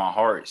almost hurt my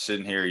heart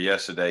sitting here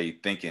yesterday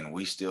thinking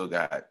we still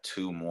got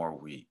 2 more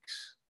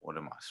weeks. What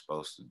am I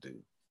supposed to do?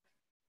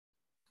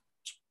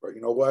 But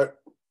you know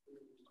what?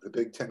 The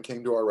Big Ten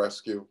came to our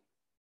rescue.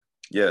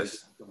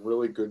 Yes. Some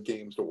really good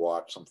games to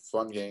watch, some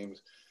fun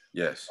games.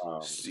 Yes.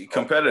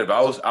 Competitive.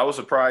 I was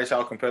surprised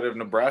how competitive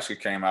Nebraska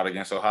came out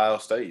against Ohio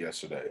State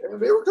yesterday.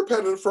 And they were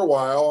competitive for a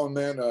while, and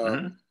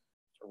then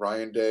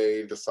Ryan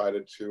Day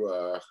decided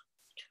to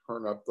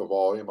turn up the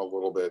volume a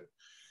little bit.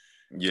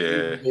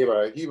 Yeah.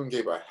 He even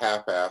gave a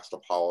half-assed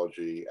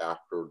apology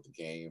after the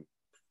game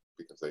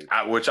because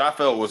which I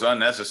felt was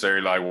unnecessary.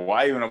 Like,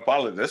 why even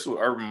apologize? That's what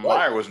Urban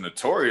Meyer was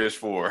notorious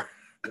for.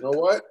 You know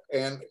what?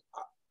 And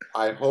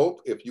I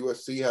hope if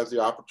USC has the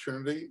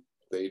opportunity,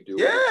 they do.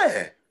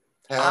 Yeah.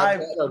 Have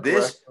that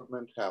aggressive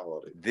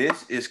mentality.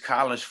 This is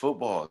college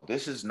football.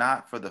 This is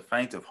not for the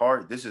faint of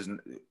heart. This is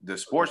the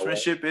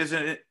sportsmanship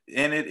isn't it?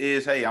 In it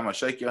is, hey, I'm gonna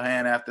shake your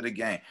hand after the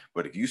game.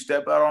 But if you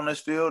step out on this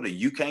field and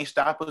you can't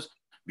stop us,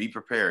 be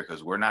prepared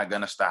because we're not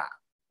gonna stop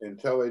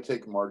until they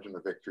take margin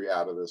of victory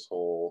out of this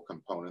whole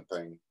component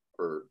thing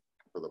for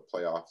the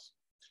playoffs.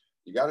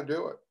 You got to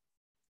do it.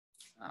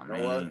 I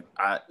mean,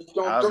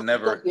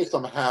 don't get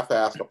some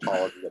half-assed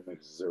apology that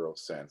makes 0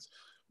 sense.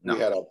 No. We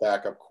had a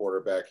backup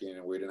quarterback in,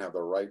 and we didn't have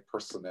the right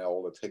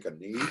personnel to take a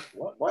knee.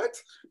 What?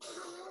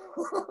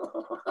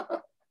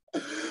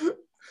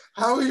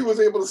 How he was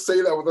able to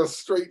say that with a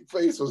straight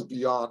face was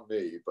beyond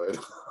me, but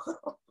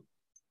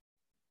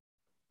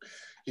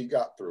he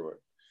got through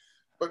it.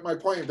 But my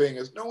point being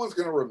is no one's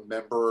going to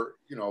remember,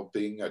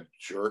 being a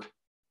jerk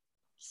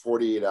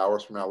 48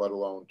 hours from now, let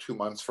alone 2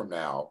 months from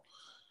now,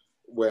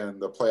 when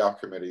the playoff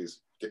committee's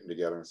getting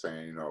together and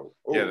saying, you know,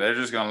 oh, yeah, they're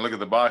just gonna look at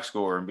the box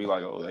score and be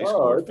like, oh, they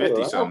scored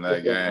 50-something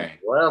that game.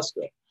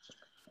 Nebraska.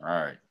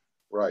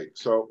 Right.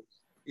 So,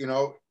 you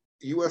know,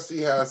 USC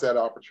has that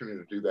opportunity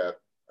to do that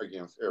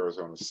against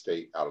Arizona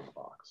State out of the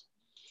box.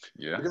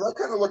 Yeah. Because I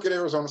kind of look at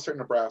Arizona State and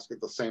Nebraska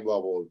at the same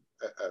level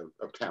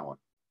of talent.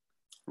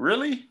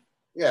 Really?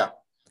 Yeah.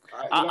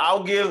 I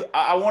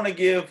want to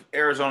give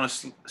Arizona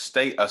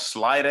State a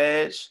slight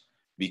edge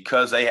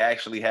because they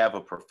actually have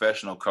a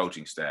professional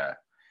coaching staff.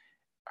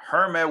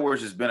 Herm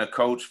Edwards has been a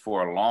coach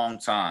for a long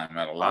time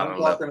at a lot of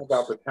levels. I'm talking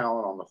about the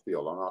talent on the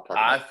field. I'm not talking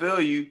I about feel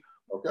you.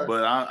 Okay.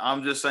 But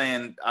I'm just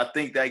saying, I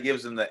think that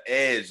gives them the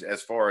edge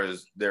as far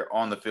as their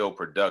on the field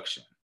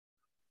production.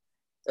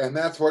 And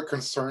that's what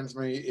concerns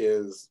me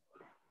is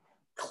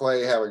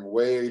Clay having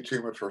way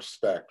too much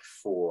respect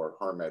for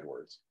Herm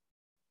Edwards.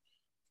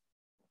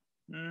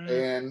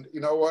 And you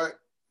know what?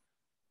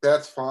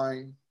 That's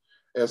fine.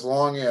 As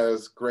long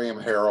as Graham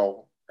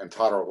Harrell and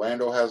Todd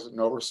Orlando has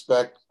no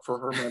respect for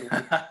Herm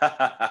Edwards.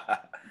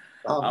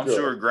 I'm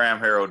sure Graham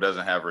Harrell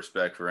doesn't have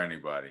respect for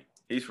anybody.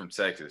 He's from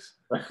Texas,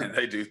 and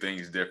they do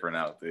things different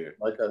out there.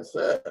 Like I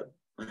said,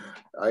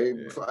 I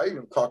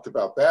even talked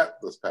about that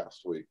this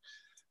past week.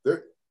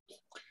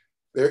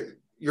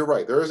 You're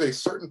right. There is a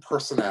certain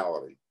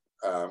personality.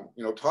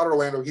 You know, Todd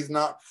Orlando, he's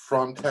not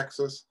from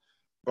Texas,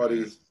 but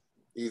he's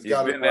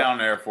been down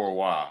there for a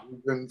while.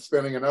 He's been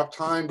spending enough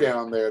time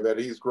down there that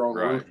he's grown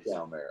roots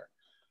down there.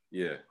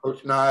 Yeah.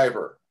 Coach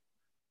Niver,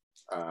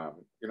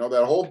 you know,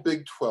 that whole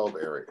Big 12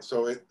 area.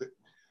 So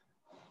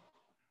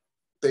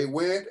they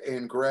went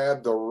and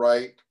grabbed the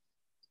right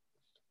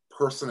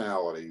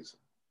personalities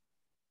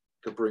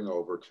to bring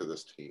over to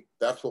this team.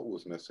 That's what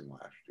was missing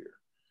last year.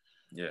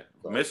 Yeah,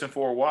 so, missing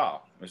for a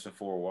while.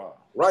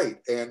 Right,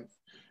 and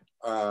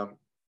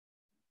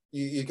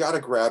you got to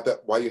grab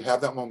that. While you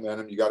have that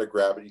momentum, you got to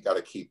grab it. You got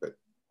to keep it.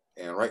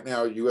 And right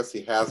now,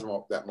 USC has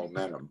that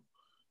momentum.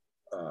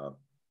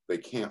 They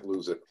can't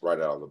lose it right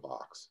out of the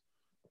box.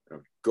 You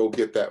know, go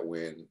get that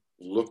win.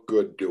 Look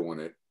good doing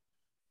it.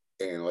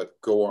 And let's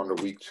go on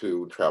to week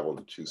 2 and travel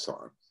to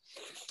Tucson.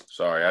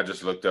 Sorry, I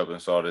just looked up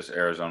and saw this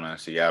Arizona and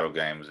Seattle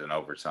game was in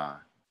overtime.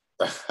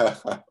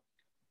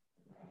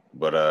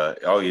 But,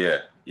 oh,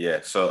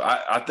 yeah. So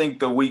I think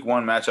the week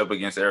 1 matchup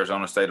against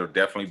Arizona State will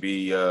definitely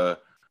be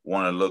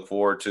one to look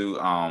forward to.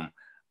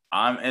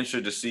 I'm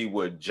interested to see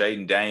what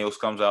Jaden Daniels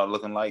comes out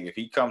looking like. If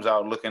he comes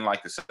out looking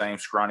like the same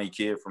scrawny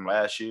kid from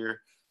last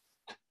year,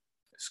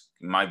 it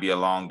might be a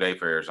long day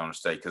for Arizona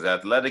State because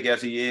athletic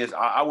as he is,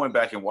 I went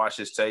back and watched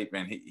his tape,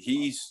 and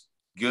he's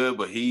good,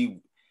 but he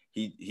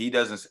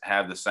doesn't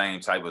have the same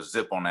type of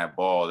zip on that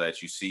ball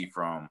that you see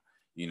from,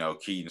 you know,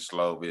 Keaton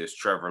Slovis,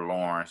 Trevor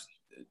Lawrence,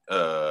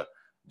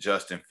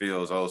 Justin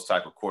Fields, those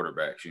type of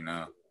quarterbacks, you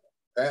know.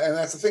 And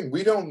that's the thing.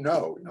 We don't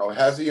know. You know,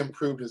 has he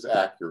improved his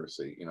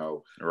accuracy? You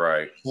know,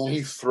 right? Can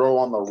he throw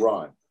on the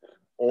run,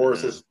 or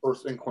is his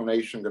first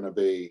inclination going to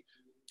be,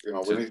 you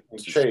know, when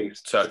he's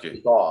chased, tuck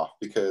it off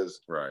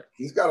because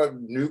he's got a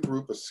new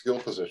group of skill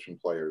position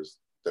players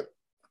that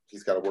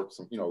he's got to work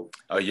some. You know,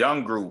 a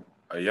young group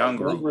to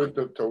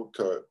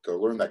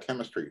learn that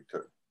chemistry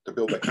to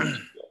build that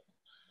chemistry.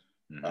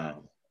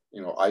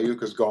 You know,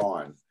 Ayuk is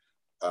gone.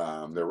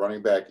 Their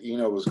running back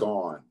Eno is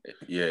gone.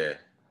 Yeah.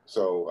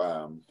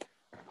 So.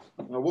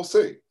 You know, we'll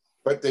see,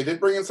 but they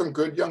did bring in some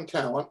good young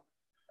talent.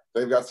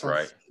 They've got some,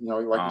 you know,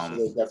 like you said,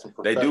 they've got some.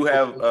 They do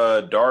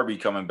have Darby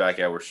coming back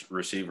at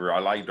receiver. I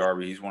like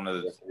Darby; he's one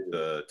of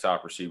the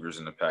top receivers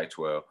in the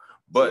Pac-12.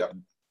 But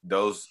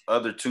those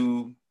other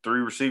 2-3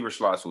 receiver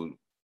slots would,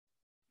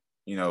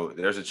 you know,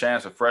 there's a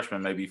chance a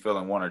freshman may be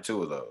filling 1 or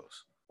 2 of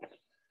those.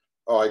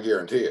 Oh, I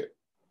guarantee it.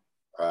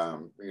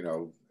 You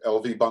know,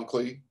 LV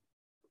Bunkley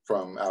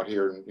from out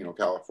here in, you know,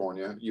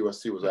 California.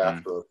 USC was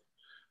after.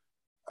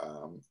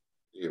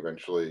 He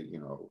eventually, you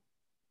know,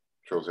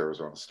 chose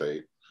Arizona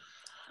State,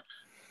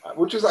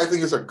 which I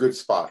think is a good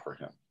spot for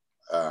him.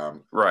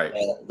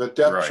 The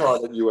depth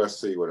chart at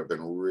USC would have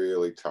been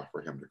really tough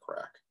for him to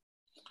crack.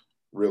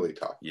 Really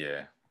tough.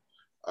 Yeah.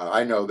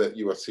 I know that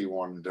USC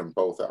wanted them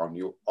both on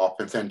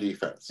offense and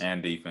defense.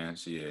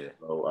 Yeah.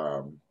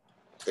 So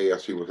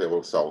ASU was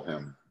able to sell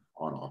him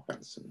on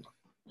offense, and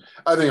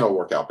I think it'll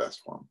work out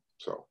best for him.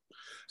 So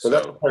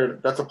that's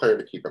a player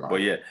to keep an eye on.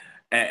 But yeah.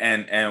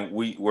 And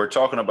we're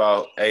talking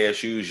about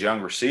ASU's young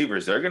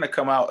receivers. They're going to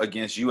come out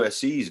against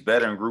USC's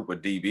veteran group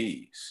of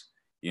DBs,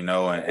 you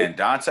know, and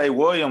Dante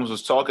Williams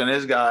was talking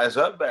his guys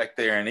up back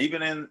there. And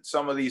even in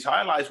some of these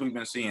highlights we've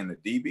been seeing, the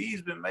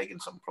DB's been making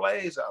some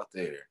plays out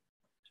there.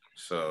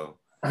 So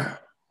I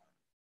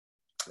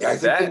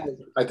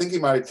think he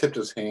might have tipped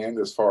his hand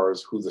as far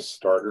as who the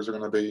starters are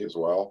going to be as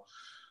well.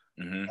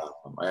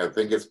 I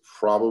think it's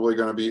probably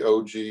going to be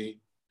OG,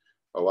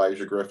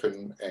 Elijah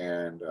Griffin,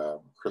 and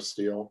Chris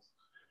Steele.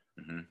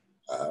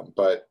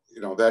 But,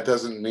 you know, that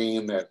doesn't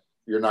mean that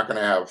you're not going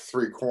to have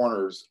 3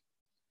 corners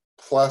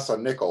plus a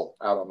nickel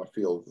out on the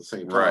field at the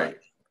same time.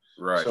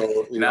 Right.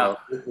 So, you know,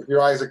 if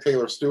you're Isaac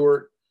Taylor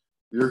Stewart,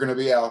 you're going to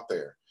be out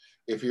there.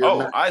 If you're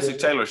Oh, Isaac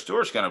Taylor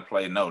Stewart's going to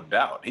play, no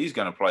doubt. He's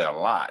going to play a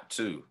lot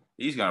too.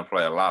 He's going to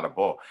play a lot of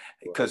ball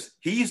because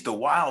he's the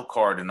wild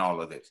card in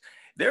all of this.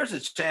 There's a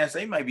chance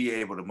they may be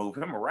able to move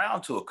him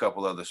around to a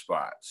couple other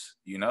spots,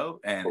 you know,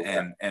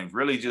 and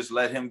really just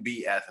let him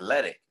be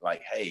athletic.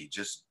 Like, hey,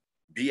 just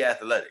be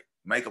athletic,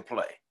 make a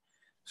play.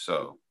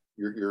 So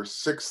you're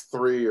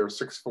 6'3" or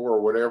 6'4"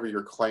 or whatever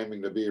you're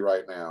claiming to be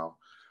right now.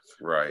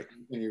 Right.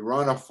 And you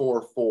run a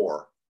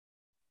 4.4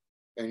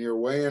 and you're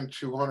weighing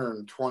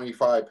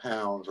 225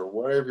 pounds or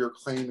whatever you're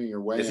claiming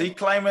you're weighing. Is he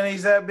claiming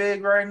he's that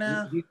big right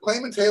now? He's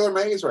claiming Taylor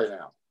Mays right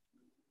now.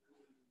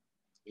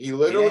 He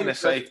literally ain't a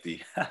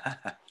safety.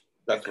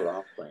 That's what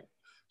I'm saying.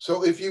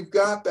 So if you've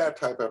got that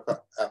type of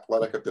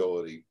athletic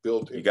ability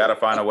built in, you got to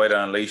find a way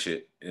to unleash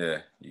it. Yeah,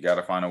 you got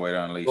to find a way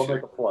to unleash it. Go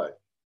make a play.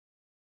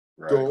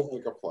 Right. Go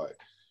make a play.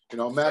 You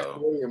know, Mac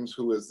Williams,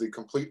 who is the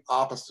complete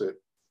opposite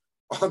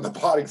on the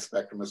body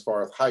spectrum as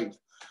far as height,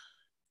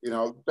 you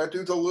know, that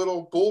dude's a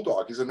little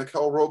bulldog. He's a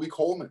Nickel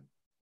Roby-Coleman.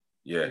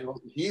 Yeah. You know,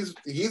 he's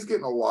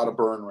getting a lot of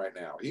burn right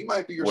now. He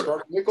might be your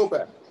starting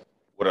nickelback.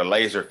 With a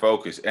laser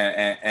focus.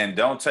 And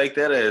don't take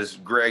that as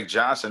Greg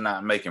Johnson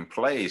not making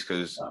plays,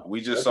 because we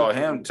just saw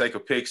him take a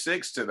pick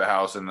six to the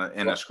house in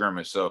the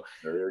scrimmage. So,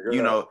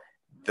 you know,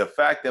 the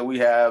fact that we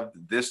have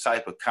this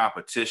type of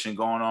competition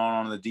going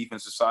on the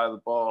defensive side of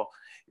the ball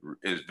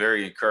is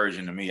very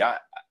encouraging to me.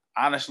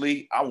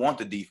 Honestly, I want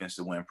the defense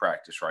to win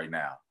practice right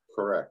now.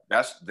 Correct.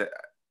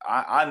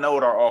 I know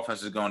what our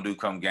offense is going to do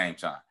come game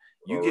time.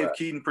 You give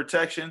Keaton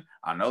protection.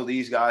 I know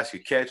these guys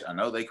could catch. I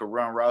know they could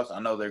run routes.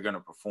 I know they're going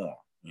to perform.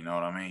 You know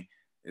what I mean?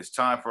 It's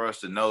time for us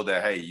to know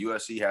that, hey,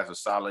 USC has a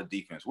solid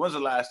defense. When's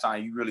the last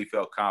time you really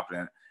felt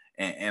confident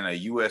in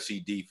a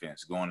USC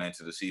defense going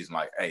into the season?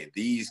 Like, hey,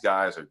 these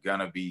guys are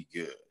going to be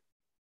good.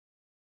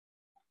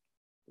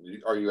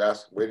 Are you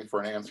waiting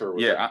for an answer?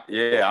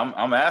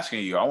 I'm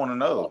asking you. I want to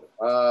know.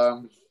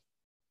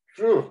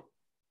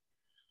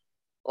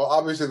 Well,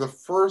 obviously, the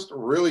first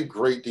really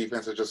great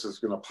defense that just is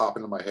going to pop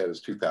into my head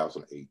is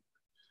 2008.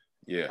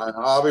 Yeah. And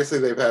obviously,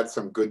 they've had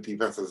some good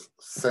defenses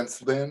since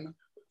then.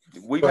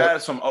 We've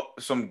had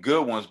some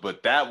good ones,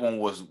 but that one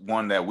was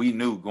one that we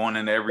knew going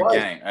into every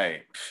game.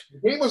 Hey, the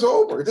game was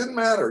over. It didn't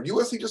matter.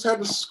 USC just had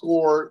to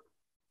score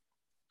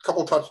a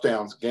couple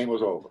touchdowns. Game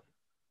was over.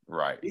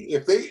 Right.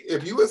 If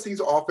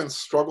USC's offense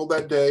struggled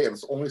that day and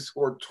only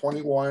scored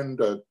 21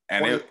 to,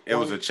 and it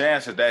was a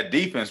chance that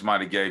defense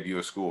might have gave you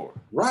a score.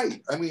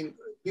 Right. I mean,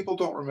 people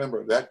don't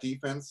remember that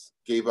defense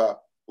gave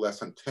up less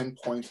than 10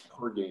 points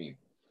per game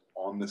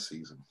on the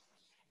season.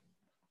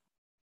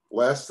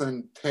 Less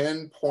than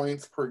 10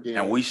 points per game.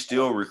 And we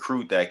still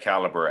recruit that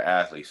caliber of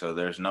athlete, so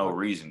there's no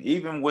reason.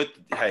 Even with,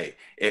 hey,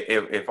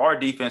 if our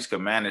defense could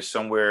manage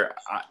somewhere,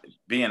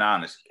 being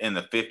honest, in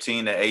the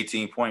 15 to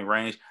 18-point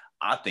range,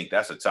 I think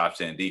that's a top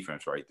 10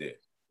 defense right there.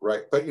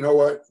 Right. But you know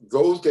what?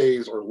 Those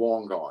days are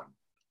long gone.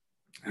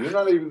 You're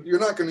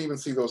not going to even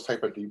see those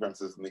type of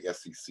defenses in the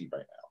SEC right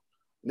now.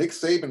 Nick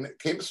Saban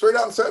came straight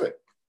out and said it.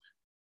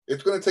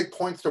 It's going to take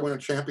points to win a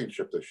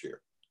championship this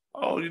year.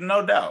 Oh,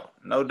 no doubt.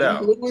 No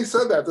doubt. He literally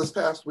said that this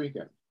past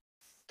weekend.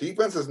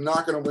 Defense is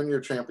not going to win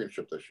your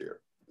championship this year.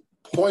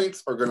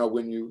 Points are going to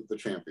win you the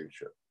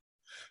championship.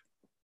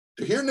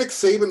 To hear Nick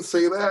Saban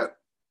say that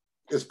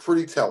is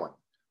pretty telling.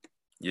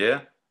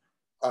 Yeah.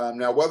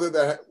 Now,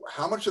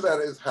 how much of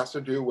that has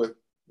to do with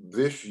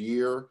this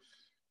year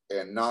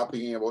and not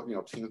being able,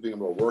 teams being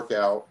able to work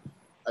out.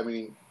 I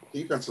mean,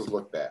 defenses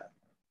look bad.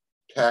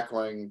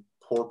 Tackling,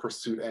 poor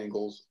pursuit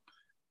angles.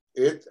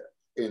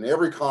 In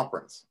every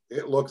conference,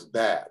 it looks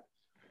bad.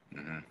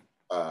 Mm-hmm.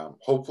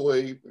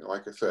 Hopefully,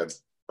 like I said,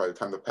 by the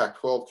time the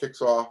Pac-12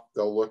 kicks off,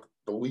 they'll look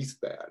the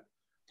least bad.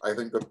 I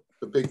think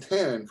the Big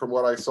Ten, from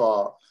what I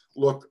saw,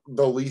 looked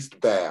the least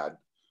bad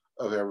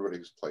of everybody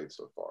who's played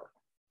so far,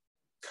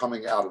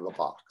 coming out of the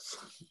box.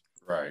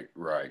 Right.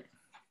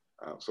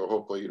 So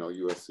hopefully,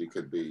 USC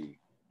could be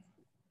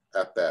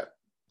at that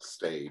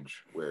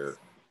stage where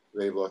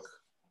they look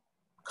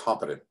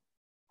competent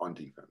on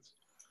defense.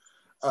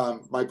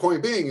 My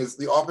point being is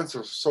the offense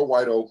is so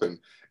wide open,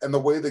 and the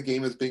way the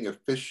game is being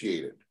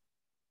officiated.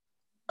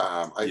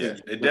 I think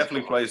it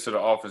definitely plays to the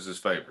offense's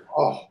favor.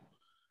 Oh,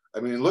 I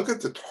mean, look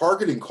at the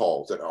targeting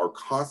calls that are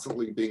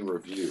constantly being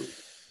reviewed,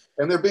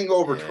 and they're being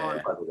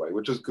overturned, by the way,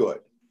 which is good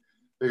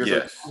because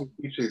they're trying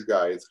to teach these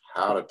guys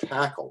how to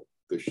tackle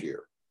this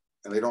year,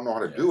 and they don't know how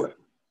to do it.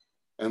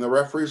 And the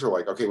referees are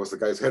like, okay, was the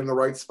guy's head in the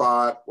right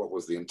spot? What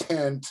was the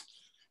intent?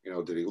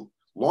 Did he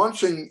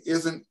launching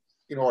isn't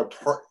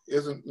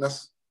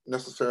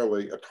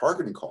necessarily a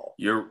targeting call.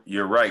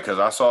 You're right, because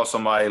I saw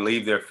somebody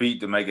leave their feet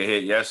to make a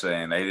hit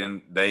yesterday,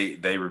 and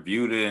they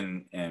reviewed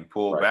it and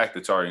pulled back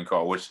the targeting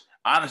call, which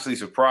honestly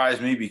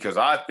surprised me because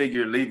I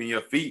figured leaving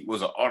your feet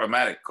was an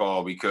automatic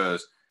call,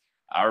 because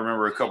I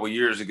remember a couple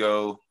years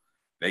ago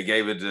they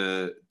gave it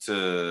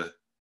to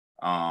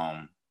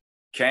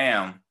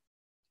Cam,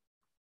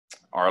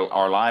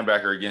 our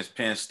linebacker against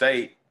Penn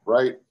State,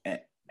 right?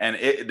 And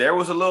there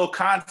was a little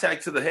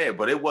contact to the head,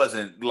 but it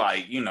wasn't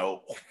like,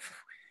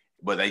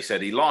 but they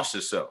said he lost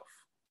himself.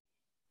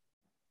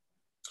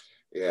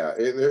 Yeah,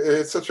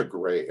 it's such a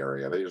gray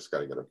area. They just got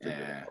to get it figured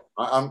Yeah.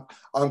 out.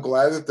 I'm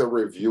glad that they're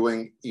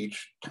reviewing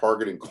each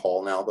targeting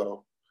call now,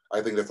 though.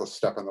 I think that's a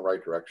step in the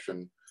right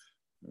direction.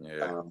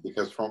 Yeah.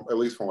 Because at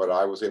least from what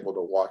I was able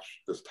to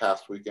watch this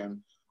past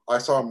weekend, I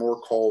saw more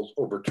calls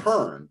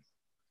overturned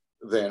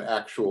than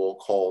actual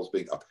calls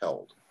being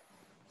upheld.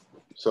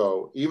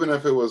 So even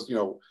if it was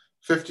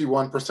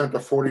 51% to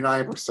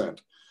 49%,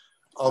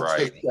 I'll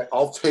take that.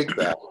 I'll take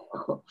that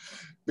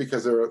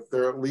because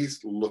they're at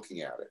least looking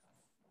at it.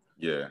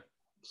 Yeah.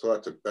 So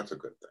that's a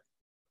good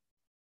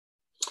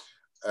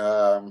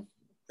thing.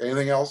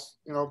 Anything else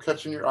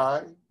catching your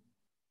eye?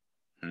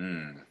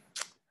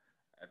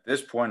 At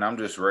this point, I'm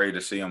just ready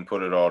to see them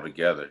put it all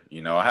together.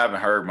 I haven't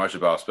heard much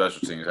about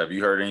special teams. Have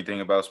you heard anything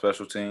about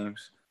special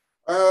teams?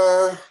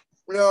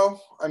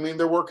 No. I mean,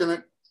 they're working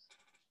it,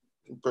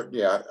 but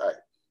yeah,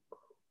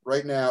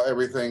 right now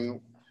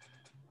everything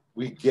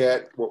we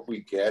get what we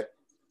get.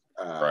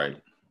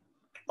 Right.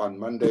 On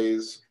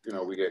Mondays,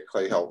 we get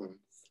Clay Helton.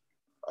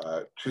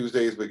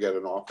 Tuesdays we get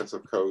an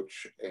offensive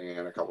coach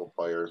and a couple of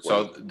players.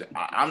 So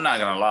I'm not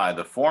gonna lie,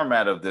 the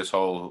format of this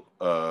whole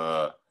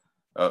of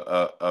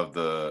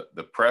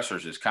the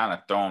pressers is kind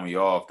of throwing me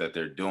off, that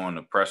they're doing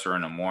the presser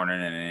in the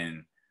morning and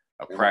then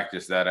a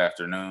practice that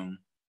afternoon.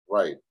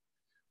 Right.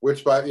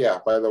 Which by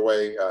the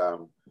way,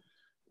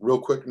 real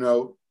quick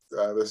note,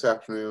 this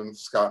afternoon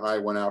Scott and I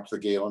went out to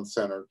the Galen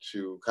Center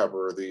to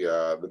cover the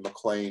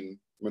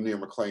Munir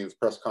McLean's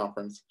press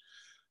conference.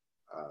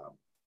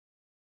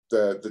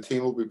 The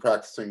team will be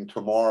practicing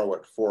tomorrow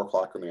at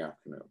 4:00 in the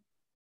afternoon.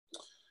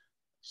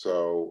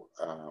 So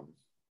I'm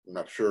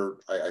not sure.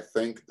 I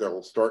think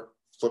they'll start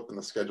flipping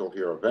the schedule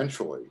here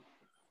eventually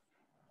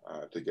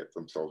to get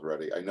themselves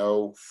ready. I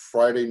know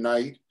Friday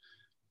night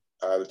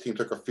the team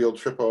took a field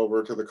trip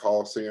over to the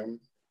Coliseum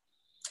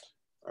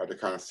to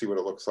kind of see what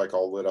it looks like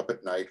all lit up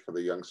at night for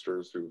the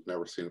youngsters who've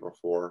never seen it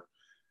before.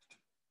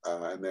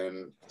 And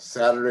then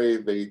Saturday,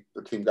 the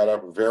team got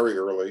up very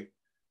early.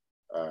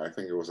 I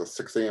think it was a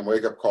 6 a.m.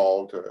 wake up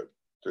call to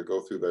go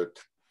through the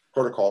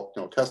protocol,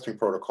 testing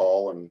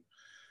protocol, and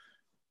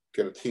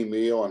get a team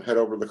meal and head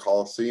over to the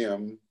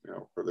Coliseum,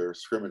 for their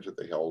scrimmage that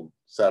they held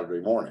Saturday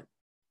morning.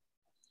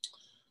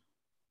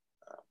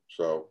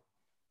 So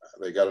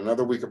they got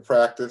another week of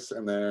practice,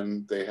 and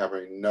then they have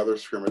another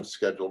scrimmage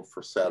scheduled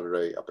for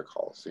Saturday at the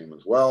Coliseum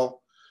as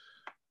well.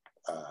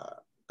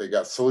 They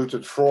got Salute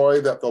to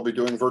Troy that they'll be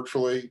doing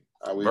virtually.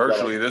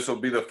 This will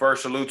be the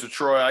first Salute to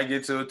Troy I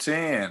get to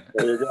attend.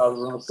 There you go. I was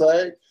going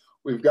to say,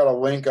 we've got a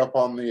link up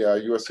on the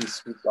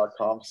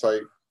USCScoop.com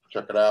site.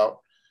 Check it out.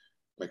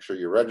 Make sure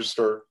you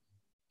register,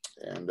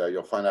 and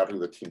you'll find out who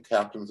the team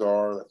captains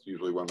are. That's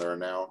usually when they're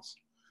announced.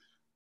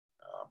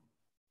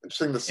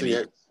 Interesting to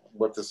see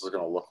what this is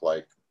going to look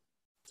like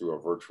through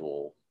a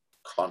virtual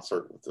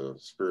concert with the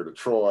Spirit of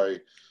Troy.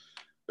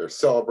 They're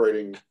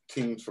celebrating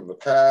teams from the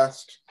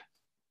past.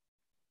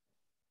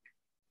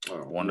 I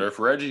wonder if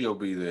Reggie will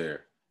be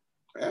there.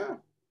 Yeah.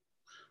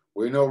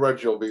 We know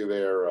Reggie will be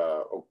there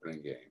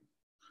opening game,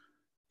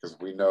 because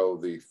we know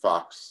the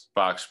Fox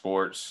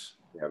Sports.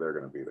 Yeah, they're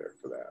going to be there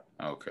for that.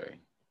 Okay,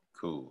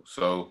 cool.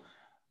 So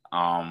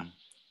I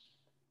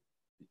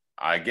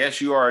guess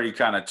you already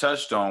kind of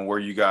touched on where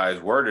you guys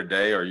were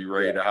today. Are you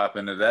ready to hop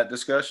into that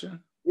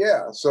discussion?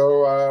 Yeah.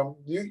 So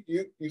you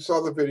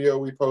saw the video.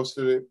 We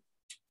posted it.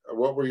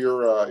 What were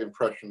your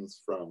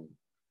impressions from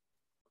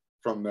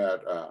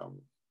that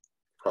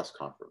press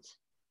conference?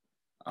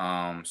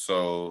 And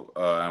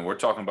we're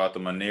talking about the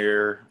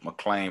Munir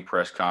McLean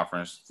press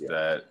conference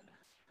that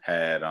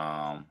had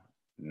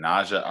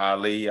Naja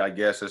Ali, I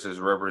guess, as his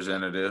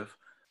representative.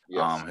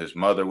 Yes. His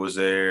mother was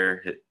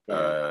there,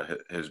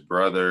 his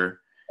brother,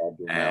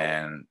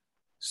 and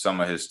some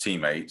of his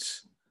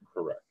teammates.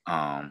 Correct.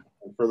 And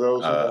for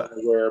those who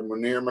aren't aware,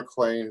 Munir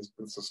McLean has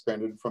been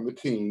suspended from the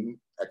team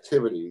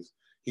activities.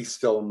 He's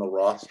still in the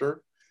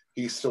roster.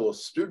 He's still a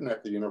student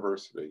at the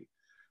university.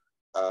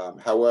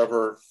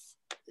 However,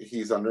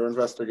 he's under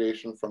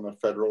investigation from the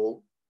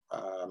federal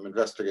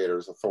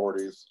investigators,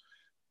 authorities,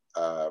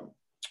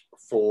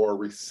 for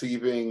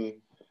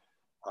receiving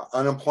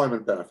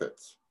unemployment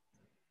benefits.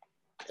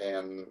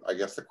 And I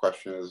guess the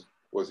question is,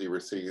 was he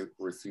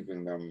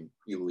receiving them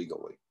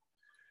illegally?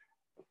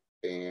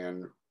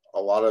 And a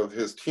lot of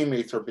his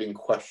teammates are being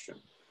questioned.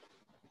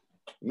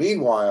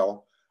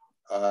 Meanwhile,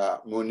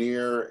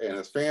 Munir and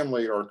his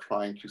family are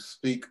trying to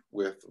speak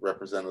with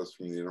representatives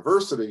from the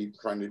university,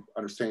 trying to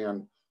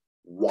understand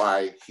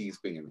why he's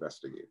being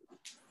investigated.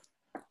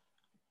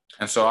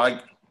 And so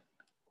I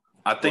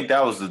think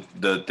that was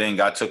the thing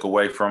I took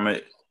away from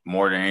it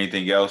more than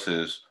anything else,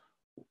 is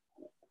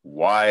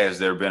why has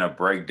there been a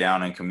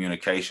breakdown in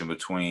communication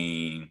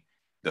between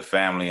the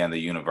family and the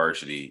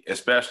university,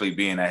 especially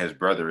being that his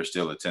brother is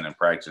still attending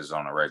practices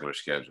on a regular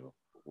schedule?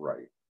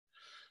 Right.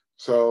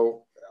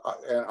 So,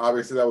 and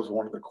obviously that was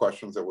one of the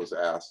questions that was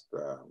asked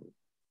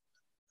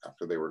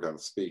after they were done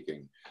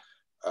speaking.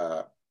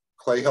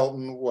 Clay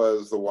Helton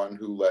was the one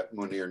who let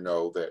Munir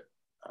know that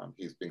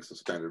he's being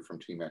suspended from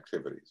team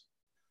activities.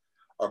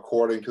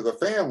 According to the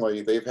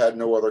family, they've had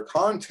no other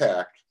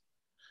contact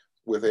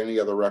with any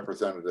other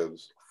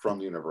representatives from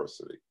the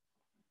university.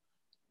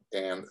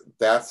 And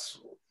that's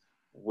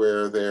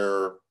where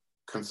their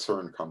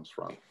concern comes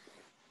from.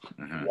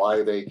 Mm-hmm.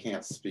 Why they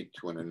can't speak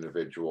to an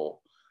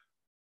individual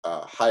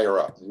higher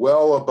up,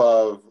 well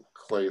above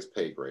Clay's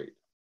pay grade,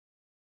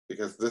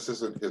 because this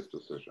isn't his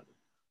decision.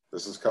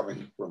 This is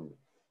coming from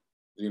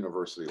the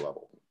university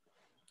level.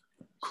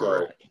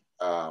 Correct.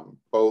 So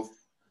both,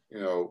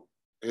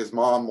 his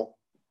mom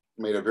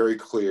made it very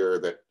clear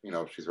that,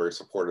 she's very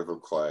supportive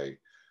of Clay.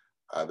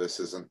 This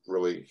isn't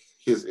really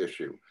his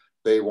issue.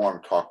 They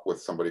want to talk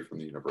with somebody from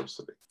the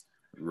university.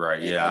 Right.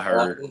 And yeah, I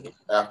heard.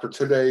 After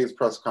today's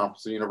press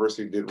conference, the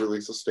university did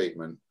release a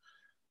statement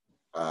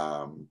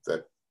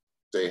that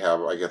they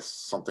have, I guess,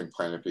 something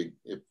planned. If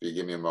you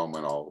give me a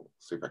moment, I'll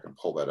see if I can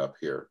pull that up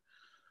here.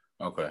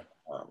 Okay.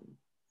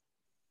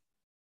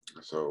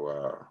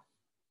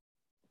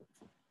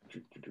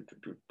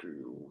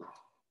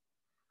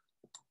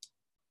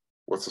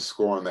 What's the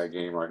score on that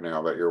game right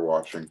now that you're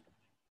watching?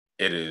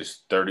 It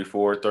is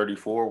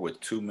 34-34 with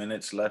 2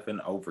 minutes left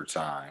in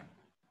overtime.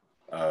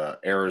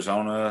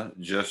 Arizona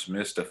just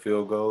missed a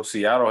field goal.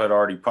 Seattle had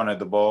already punted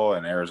the ball,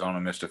 and Arizona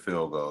missed a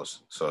field goal.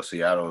 So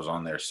Seattle is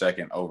on their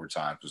second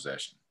overtime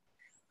possession.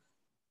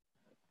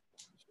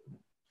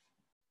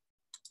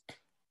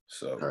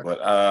 So, okay.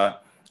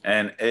 But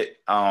and it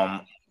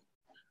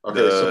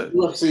okay. So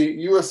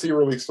USC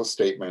released a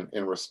statement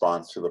in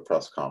response to the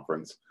press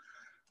conference.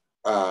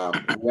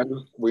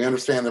 We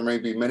understand there may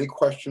be many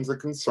questions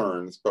and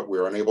concerns, but we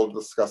are unable to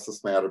discuss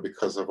this matter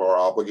because of our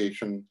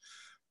obligation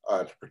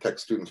to protect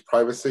students'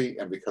 privacy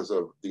and because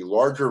of the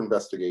larger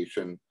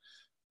investigation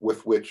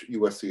with which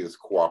USC is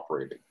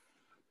cooperating.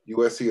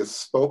 USC has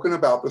spoken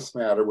about this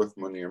matter with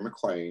Munir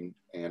McClain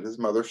and his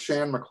mother,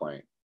 Shan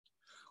McClain.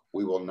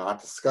 We will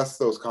not discuss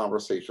those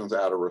conversations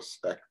out of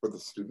respect for the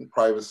student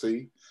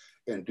privacy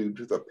and due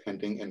to the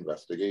pending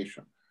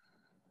investigation.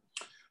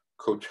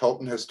 Coach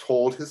Helton has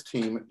told his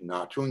team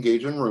not to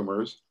engage in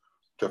rumors,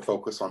 to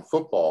focus on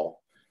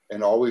football,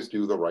 and always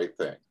do the right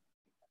thing.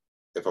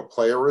 If a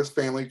player or his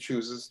family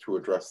chooses to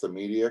address the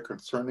media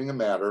concerning a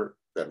matter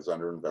that is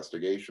under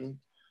investigation,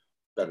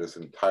 that is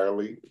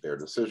entirely their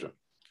decision.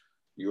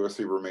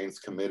 USC remains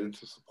committed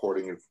to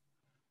supporting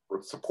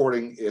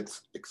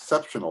its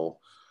exceptional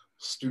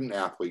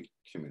student-athlete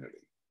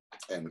community,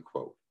 end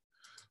quote.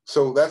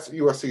 So that's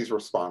USC's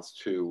response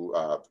to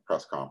the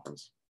press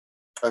conference.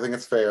 I think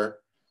it's fair.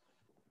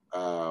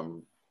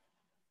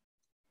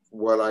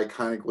 What I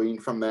kind of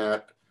gleaned from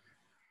that,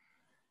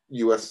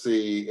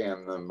 USC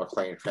and the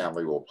McClain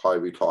family will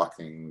probably be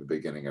talking the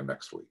beginning of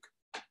next week.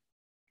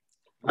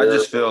 I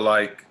just feel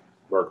like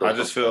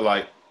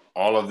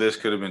all of this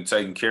could have been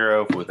taken care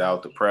of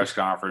without the press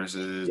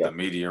conferences, the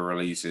media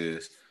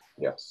releases,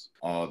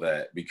 all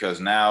that,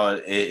 because now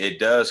it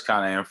does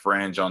kind of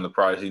infringe on the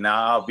privacy.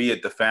 Now,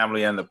 albeit the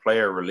family and the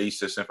player release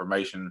this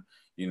information,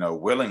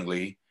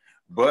 willingly,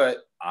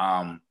 but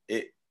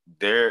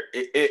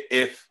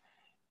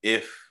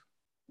if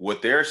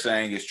what they're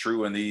saying is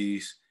true and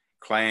these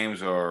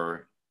claims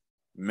are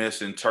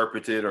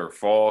misinterpreted or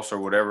false or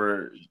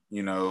whatever,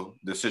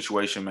 the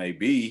situation may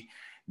be,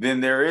 then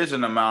there is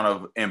an amount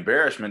of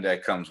embarrassment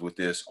that comes with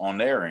this on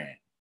their end.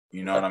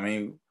 You know what I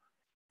mean?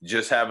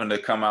 Just having to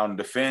come out and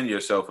defend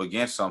yourself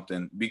against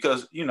something,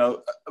 because,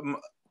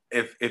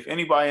 if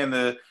anybody in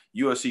the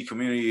USC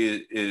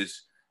community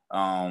is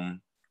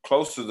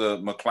close to the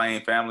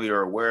McClain family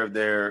or aware of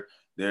their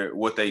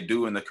what they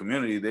do in the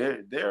community,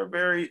 they're a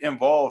very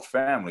involved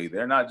family.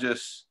 They're not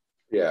just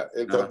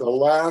the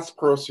last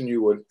person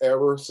you would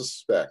ever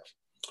suspect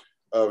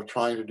of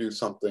trying to do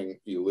something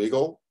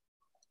illegal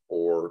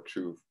or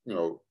to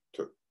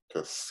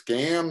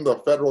scam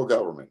the federal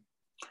government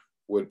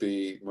would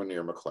be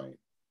Munir McClain.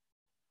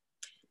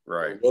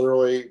 Right.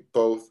 Literally,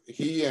 both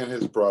he and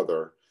his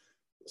brother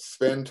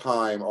spend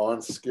time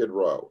on Skid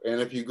Row.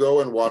 And if you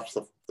go and watch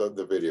the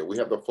video, we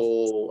have the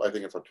full, I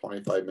think it's a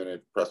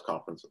 25-minute press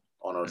conference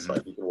on our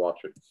site. You can watch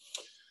it.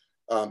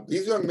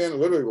 These young men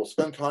literally will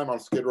spend time on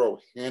Skid Row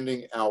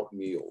handing out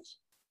meals.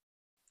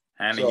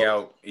 Handing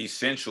out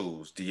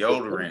essentials,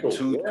 deodorant,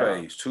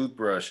 toothpaste,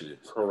 toothbrushes.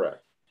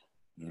 Correct.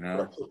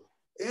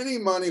 Any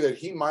money that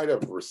he might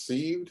have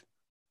received,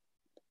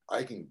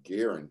 I can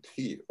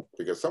guarantee you,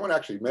 because someone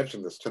actually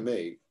mentioned this to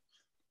me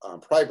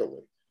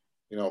privately.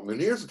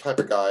 Munir's the type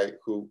of guy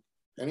who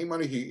any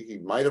money he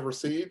might have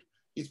received,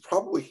 he's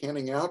probably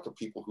handing out to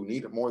people who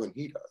need it more than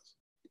he does.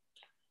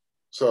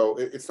 So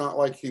it's not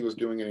like he was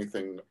doing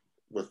anything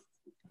with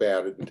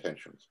bad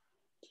intentions.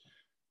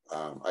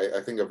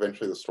 I think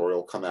eventually the story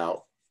will come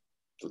out.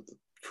 The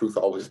truth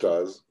always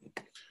does.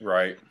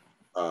 Right.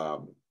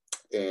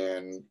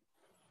 And,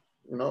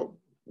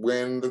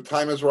 when the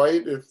time is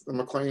right, if the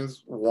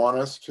McClains want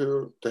us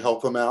to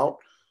help them out,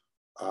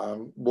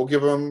 we'll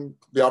give them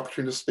the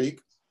opportunity to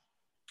speak,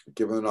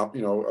 give them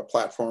a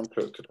platform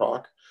to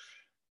talk.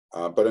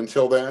 But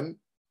until then,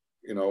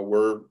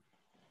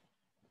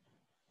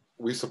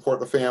 we support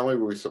the family,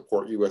 we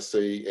support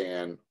USC,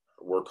 and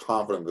we're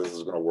confident this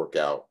is going to work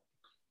out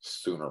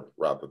sooner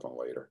rather than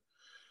later.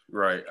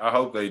 Right. I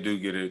hope they do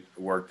get it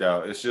worked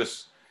out. It's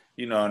just,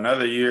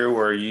 another year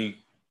where you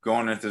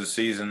going into the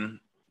season,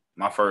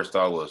 my first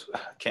thought was,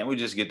 can't we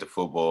just get to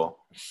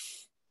football?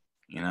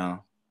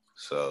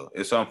 So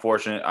it's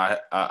unfortunate.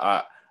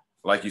 I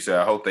like you said,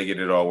 I hope they get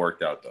it all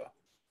worked out though.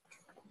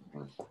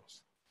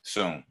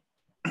 Soon.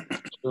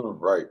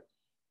 Right.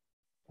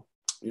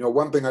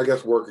 One thing I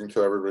guess working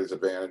to everybody's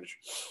advantage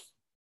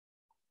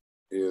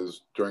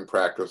is during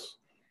practice,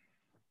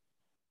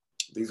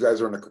 these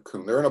guys are in a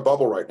cocoon. They're in a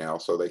bubble right now,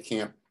 so they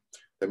can't,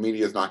 the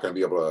media is not going to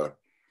be able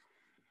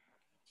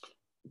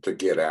to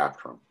get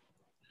after them.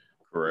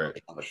 Correct.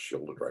 They're kind of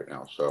shielded right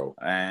now. So,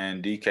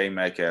 and DK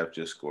Metcalf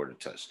just scored a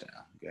touchdown.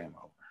 Game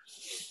over.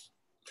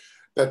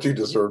 That dude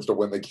deserves to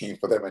win the game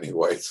for them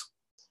anyways.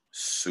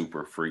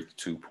 Super Freak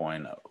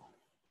 2.0.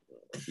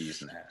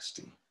 He's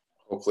nasty.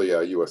 Hopefully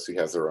USC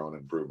has their own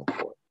in Brew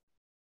McCoy.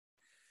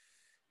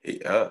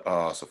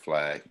 It's a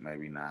flag.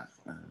 Maybe not.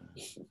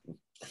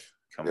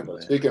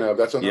 Speaking of,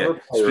 that's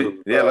another player.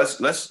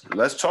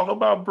 Let's talk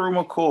about Brew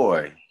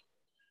McCoy.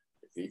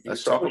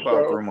 Let's talk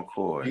about Brew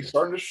McCoy. He's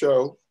starting to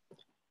show.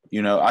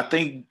 I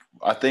think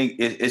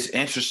it's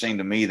interesting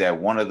to me that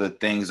one of the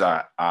things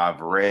I've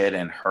read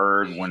and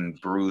heard when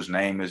Brew's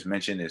name is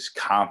mentioned is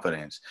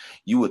confidence.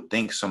 You would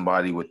think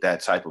somebody with that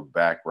type of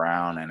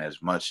background and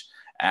as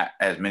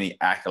many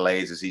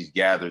accolades as he's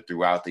gathered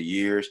throughout the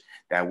years,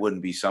 that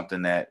wouldn't be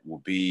something that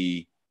would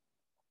be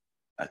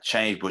a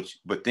change.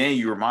 But then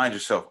you remind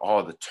yourself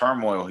all the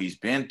turmoil he's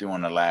been through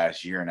in the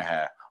last year and a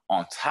half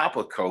on top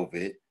of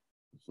COVID.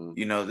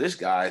 Mm-hmm. This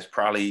guy is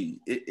probably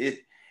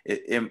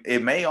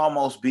it may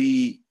almost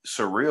be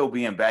surreal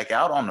being back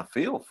out on the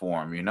field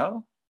for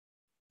him,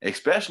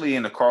 especially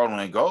in the Cardinal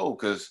and gold,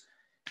 because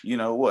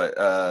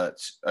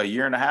a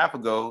year and a half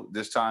ago,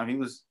 this time he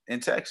was in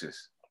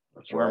Texas.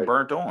 That's wearing right.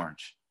 burnt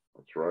orange.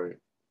 That's right.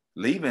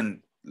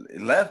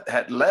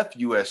 Had left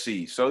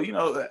USC.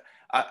 So,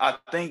 I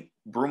think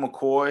Brew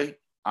McCoy,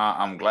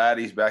 I'm glad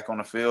he's back on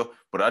the field,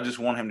 but I just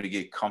want him to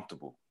get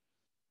comfortable.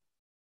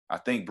 I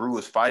think Brew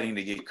is fighting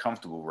to get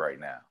comfortable right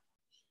now.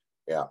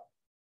 Yeah,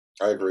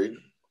 I agree.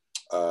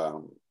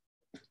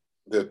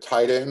 The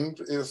tight end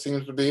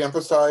seems to be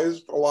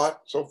emphasized a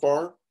lot so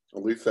far.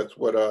 At least that's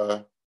what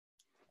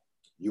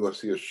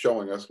USC is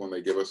showing us when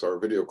they give us our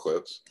video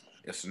clips.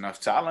 There's enough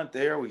talent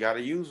there. We got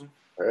to use them.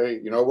 Hey,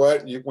 you know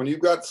what? When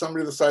you've got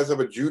somebody the size of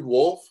a Jude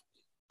Wolf,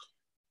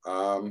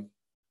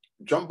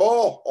 jump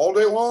ball all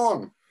day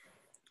long.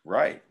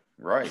 Right.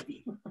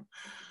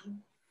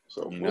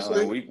 So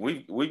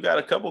we've got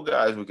a couple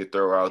guys we could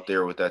throw out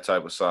there with that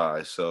type of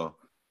size. So,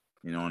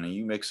 and then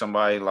you make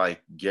somebody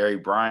like Gary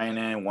Bryan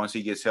in once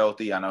he gets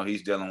healthy. I know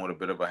he's dealing with a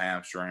bit of a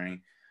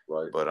hamstring.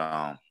 Right. But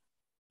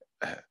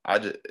I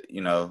just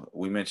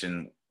we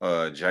mentioned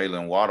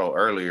Jalen Waddle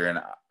earlier, and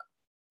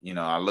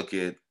I look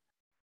at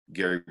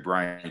Gary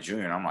Bryant Jr.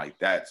 and I'm like,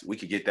 we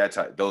could get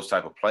those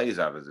type of plays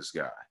out of this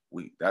guy.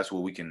 That's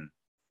what we can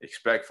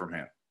expect from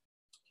him.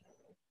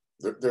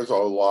 There's a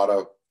lot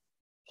of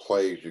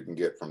plays you can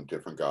get from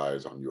different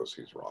guys on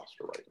USC's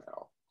roster right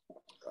now.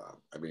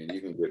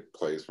 You can get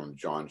plays from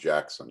John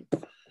Jackson.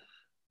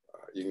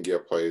 You can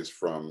get plays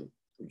from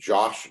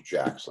Josh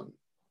Jackson.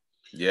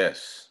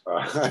 Yes.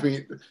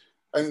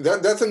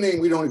 That's a name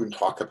we don't even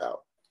talk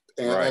about.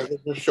 And right.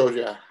 It just shows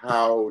you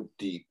how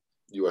deep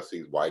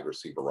USC's wide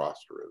receiver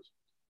roster is.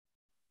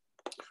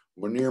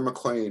 Lanier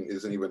McLean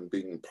isn't even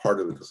being part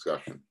of the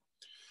discussion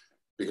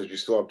because you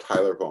still have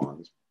Tyler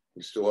Vaughn,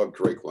 you still have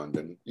Drake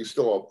London, you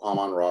still have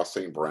Amon-Ra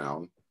St.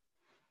 Brown.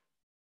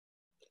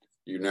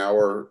 You now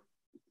are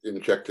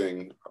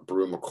injecting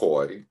Brew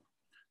McCoy.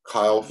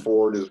 Kyle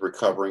Ford is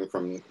recovering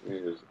from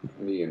his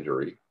knee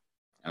injury.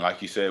 And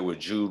like you said, with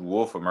Jude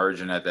Wolf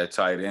emerging at that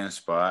tight end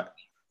spot.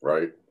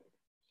 Right.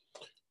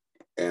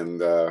 And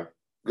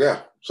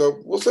so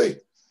we'll see.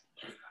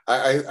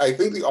 I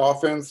think the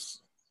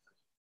offense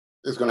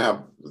is going to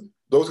have,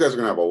 those guys are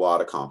going to have a lot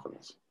of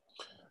confidence.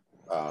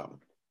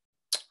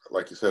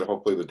 Like you said,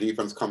 hopefully the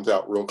defense comes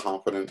out real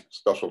confident.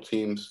 Special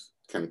teams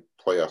can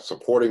play a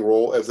supporting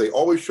role, as they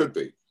always should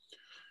be.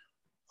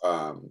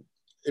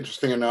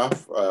 Interesting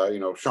enough,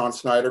 Sean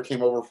Snyder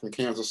came over from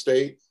Kansas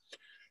State.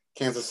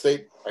 Kansas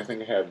State, I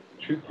think, had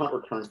 2 punt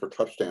returns for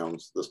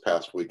touchdowns this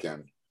past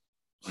weekend.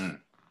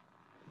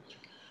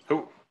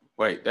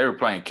 Wait, they were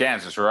playing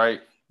Kansas,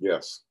 right?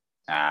 Yes.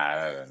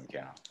 That doesn't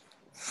count.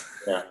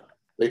 Yeah,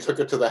 they took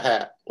it to the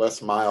hat.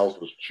 Les Miles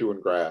was chewing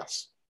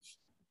grass.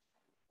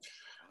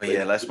 But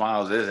yeah, Les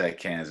Miles is at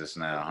Kansas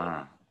now,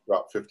 huh?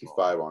 Dropped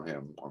 55 on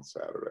him on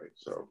Saturday.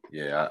 So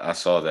yeah, I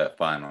saw that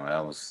final.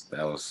 That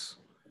was.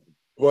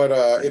 But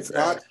it's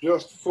not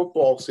just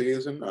football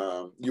season.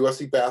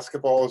 USC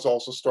basketball has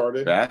also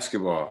started.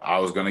 Basketball. I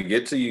was going to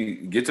get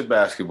to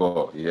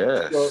basketball.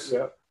 Yes. So,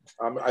 yeah.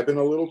 I've been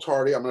a little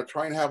tardy. I'm going to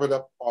try and have it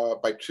up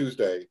by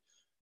Tuesday.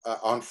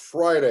 On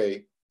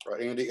Friday,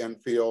 Andy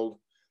Enfield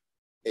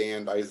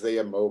and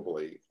Isaiah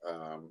Mobley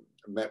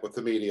met with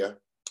the media,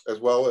 as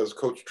well as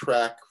Coach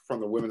Track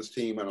from the women's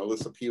team and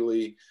Alyssa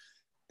Peely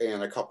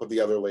and a couple of the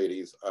other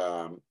ladies,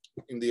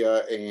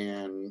 India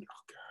and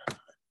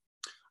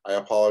I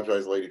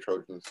apologize, Lady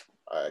Trojans.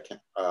 I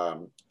can't.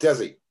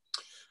 Desi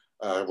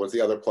was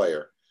the other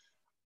player.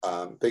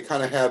 They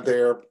kind of had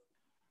their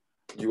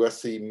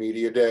USC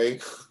Media Day.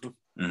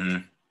 Mm-hmm.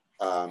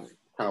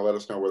 Kind of let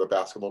us know where the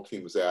basketball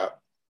team is at.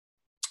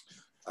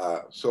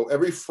 So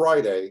every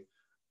Friday,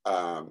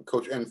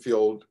 Coach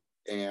Enfield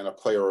and a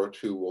player or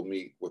two will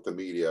meet with the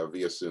media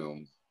via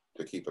Zoom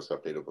to keep us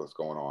updated with what's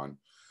going on.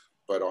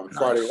 But on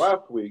Friday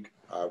last week,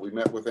 we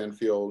met with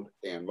Enfield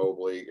and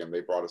Mobley, and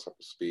they brought us up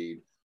to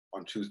speed.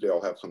 On Tuesday,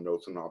 I'll have some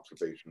notes and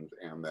observations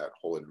and that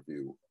whole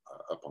interview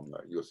up on the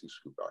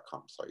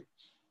USCScoop.com site.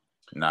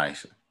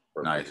 Nice.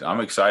 I'm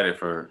excited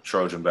for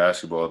Trojan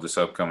basketball this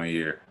upcoming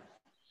year.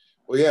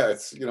 Well, yeah,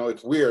 it's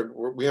weird.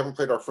 We haven't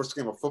played our first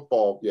game of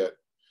football yet.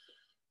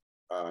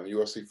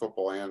 USC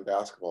football and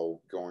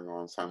basketball going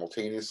on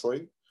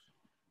simultaneously.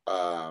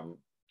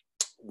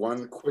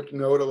 One quick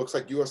note, it looks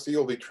like USC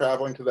will be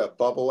traveling to that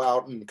bubble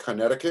out in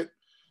Connecticut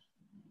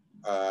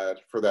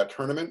for that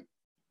tournament.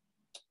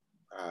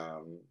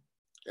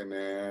 And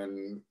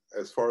then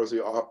as far as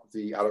the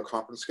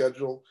out-of-conference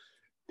schedule,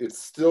 it's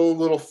still a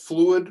little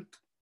fluid,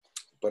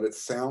 but it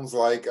sounds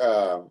like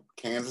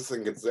Kansas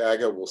and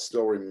Gonzaga will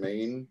still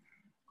remain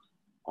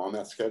on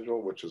that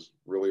schedule, which is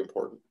really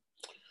important.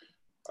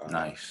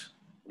 Nice.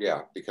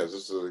 Yeah, because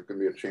this is going to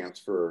be a chance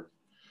for,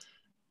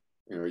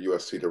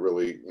 USC to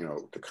really,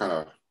 to kind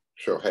of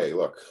show, hey,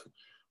 look,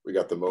 we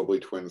got the Mobley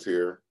twins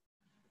here.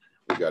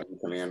 We got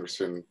Ethan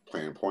Anderson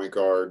playing point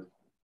guard.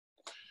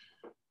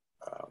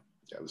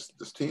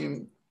 This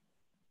team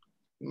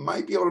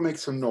might be able to make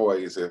some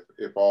noise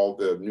if all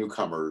the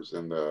newcomers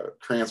and the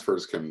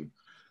transfers can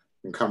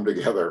come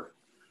together.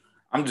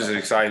 I'm just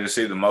excited to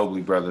see the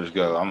Mobley brothers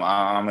go.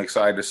 I'm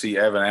excited to see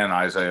Evan and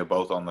Isaiah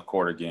both on the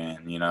court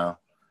again,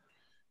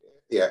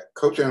 Yeah,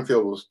 Coach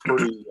Enfield was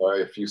pretty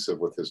effusive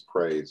with his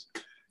praise.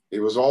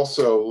 It was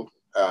also,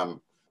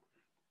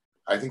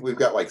 I think we've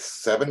got like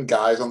 7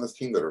 guys on this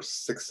team that are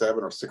 6'7"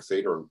 or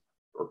 6'8" or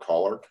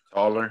taller.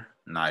 Taller?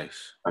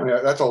 Nice. I mean,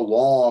 that's a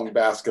long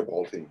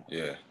basketball team.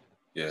 Yeah.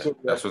 So,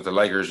 that's what the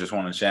Lakers just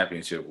won a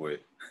championship with.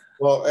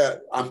 Well,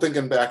 I'm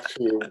thinking back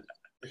to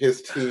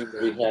his team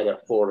that he had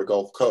at Florida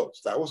Gulf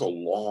Coast. That was a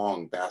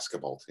long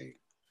basketball team.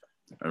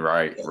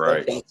 Right.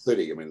 Dunk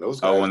City. I mean,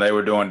 those guys. Oh, when they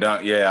were doing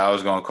dunk, I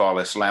was going to call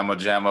it Slamma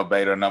Jamma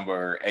Beta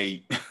number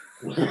 8.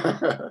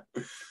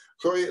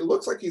 So it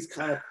looks like he's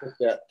kind of put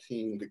that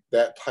team,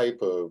 that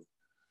type of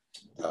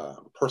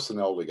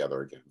personnel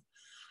together again.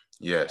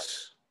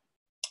 Yes.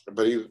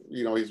 But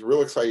he's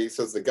real excited. He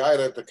says the guy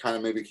to kind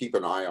of maybe keep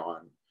an eye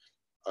on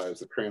as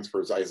the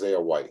transfer is Isaiah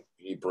White.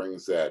 He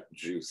brings that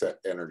juice, that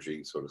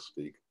energy, so to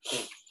speak.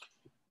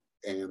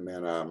 And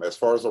then as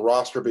far as the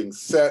roster being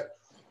set,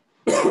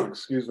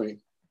 excuse me,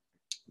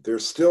 they're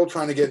still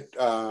trying to get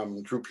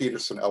Drew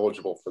Peterson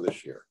eligible for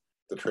this year,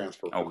 the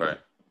transfer. Okay.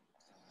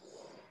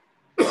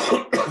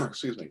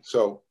 Excuse me.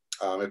 So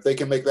if they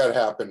can make that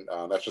happen,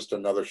 that's just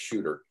another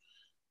shooter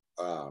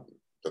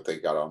that they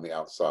got on the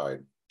outside,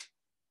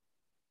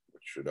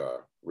 which should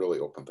really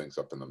open things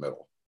up in the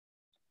middle.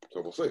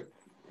 So we'll see.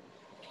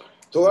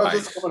 So that's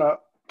just coming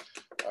up.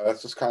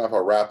 That's just kind of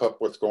a wrap up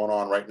what's going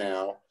on right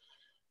now.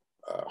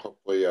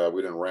 Hopefully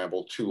we didn't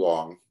ramble too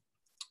long,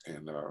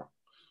 and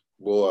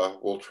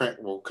we'll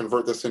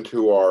convert this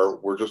into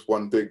we're just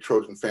one big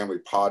Trojan family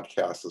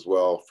podcast as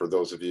well for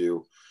those of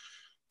you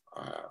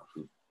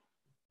who,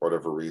 for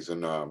whatever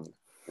reason,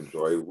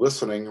 enjoy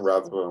listening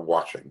rather than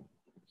watching.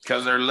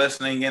 Because they're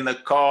listening in the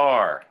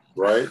car.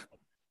 Right?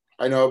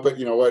 I know, but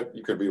you know what?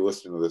 You could be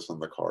listening to this in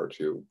the car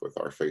too with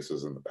our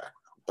faces in the background.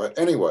 But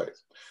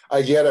anyways,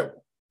 I get it.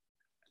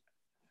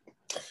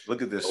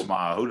 Look at this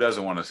smile. Who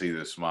doesn't want to see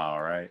this smile,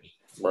 right?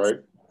 Right.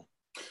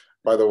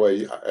 By the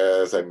way,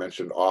 as I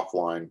mentioned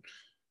offline,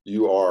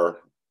 you are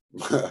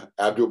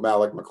Abdul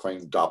Malik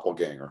McLean's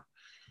doppelganger.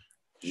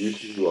 You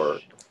two are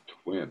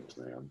twins,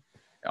 man.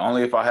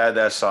 Only if I had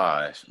that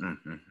size.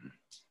 Mm-hmm.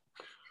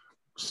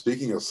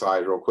 Speaking of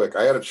size, real quick,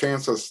 I had a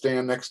chance to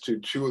stand next to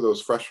 2 of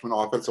those freshman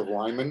offensive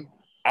linemen.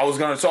 I was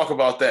going to talk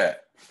about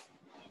that.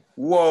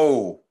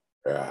 Whoa.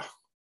 Yeah.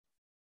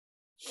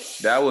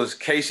 That was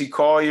Casey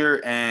Collier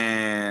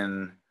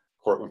and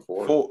Cortland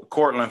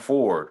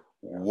Ford.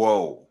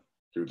 Whoa.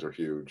 Dudes are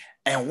huge.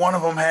 And one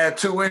of them had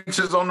 2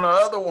 inches on the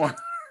other one.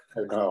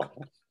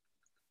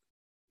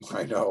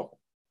 I know.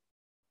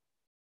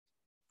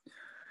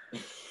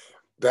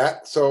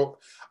 So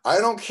I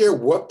don't care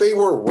what they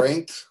were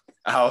ranked.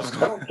 I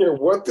don't care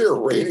what their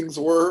ratings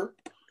were.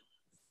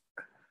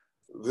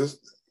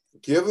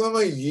 Give them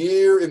a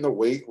year in the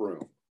weight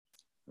room.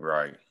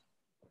 Right.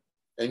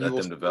 And let you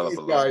will them develop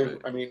a little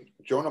bit. I mean,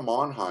 Jonah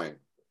Monheim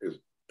is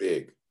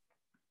big.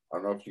 I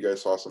don't know if you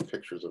guys saw some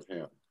pictures of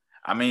him.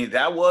 I mean,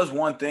 that was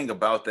one thing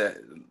about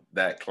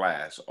that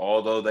class.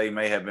 Although they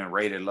may have been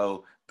rated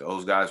low,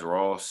 those guys were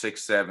all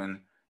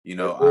 6'7".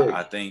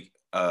 I think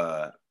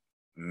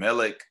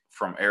Milik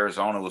from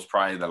Arizona was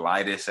probably the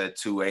lightest at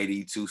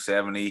 280,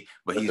 270,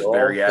 but he's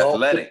very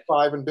athletic.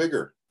 5 and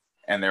bigger.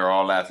 And they're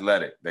all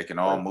athletic. They can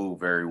all move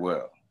very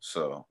well.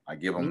 So I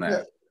give them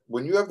that.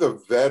 when you have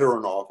the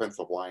veteran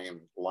offensive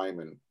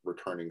lineman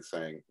returning,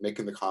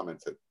 making the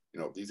comments that,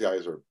 these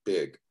guys are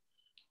big,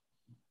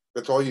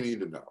 that's all you need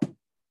to know.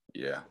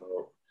 Yeah.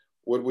 So,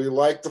 would we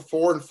like the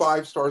 4 and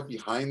 5 stars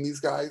behind these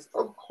guys?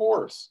 Of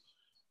course.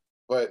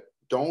 But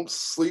don't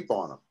sleep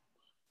on them.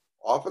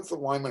 Offensive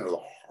linemen are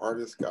the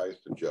hardest guys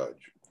to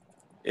judge.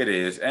 It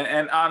is.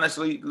 And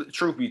honestly,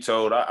 truth be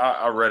told,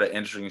 I read an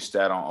interesting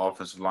stat on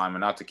offensive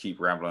linemen, not to keep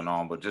rambling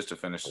on, but just to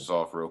finish this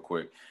off real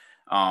quick.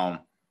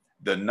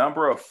 The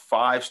number of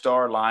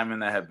 5-star linemen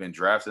that have been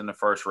drafted in the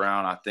first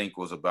round, I think,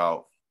 was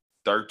about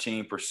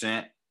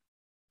 13%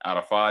 out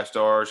of 5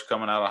 stars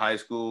coming out of high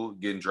school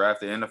getting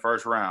drafted in the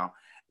first round.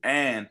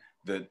 And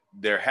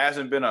there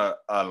hasn't been a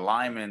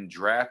lineman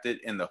drafted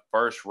in the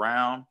first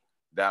round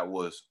that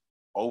was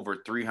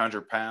over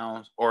 300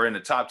 pounds, or in the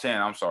top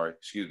 10, I'm sorry,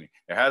 excuse me.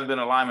 There hasn't been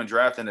a lineman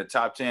drafted in the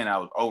top 10 that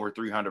was over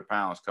 300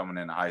 pounds coming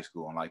into high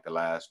school in like the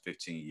last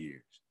 15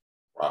 years.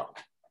 Wow.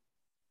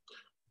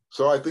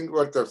 So I think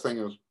what they're saying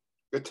is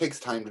it takes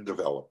time to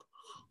develop.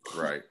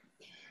 Right.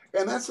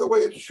 And that's the way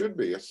it should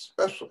be,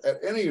 especially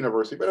at any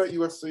university, but at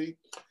USC,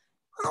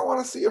 I don't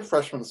want to see a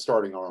freshman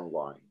starting on a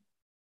line.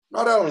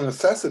 Not out of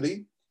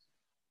necessity.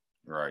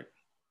 Right.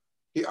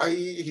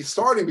 He's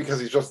starting because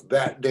he's just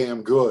that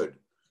damn good.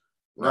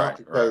 Not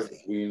because right.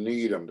 we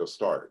need him to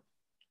start.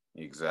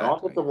 Exactly. An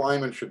offensive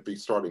lineman should be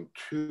starting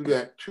 2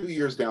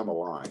 years down the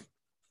line.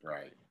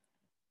 Right.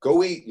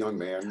 Go eat, young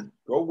man.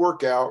 Go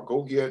work out.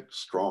 Go get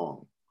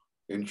strong.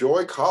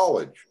 Enjoy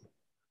college.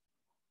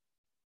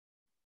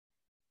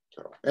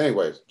 So,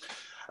 anyways,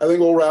 I think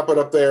we'll wrap it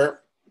up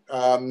there.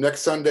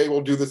 Next Sunday,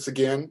 we'll do this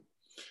again.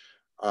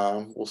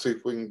 We'll see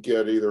if we can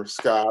get either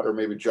Scott or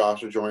maybe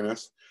Josh to join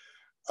us.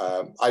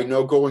 I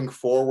know going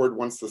forward,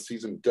 once the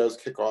season does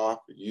kick off,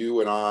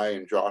 you and I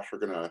and Josh are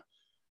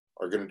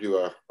gonna do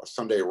a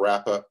Sunday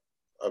wrap up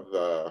of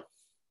the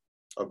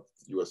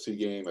USC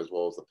game as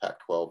well as the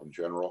Pac-12 in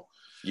general.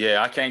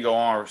 Yeah, I can't go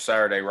on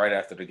Saturday right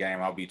after the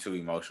game. I'll be too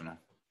emotional.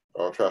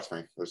 Oh, trust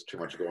me, there's too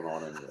much going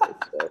on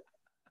anyway.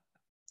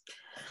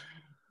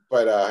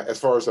 But as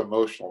far as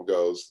emotional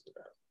goes,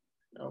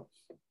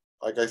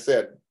 like I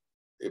said,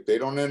 if they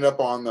don't end up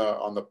on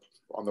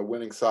the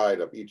winning side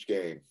of each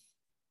game,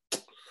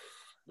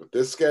 with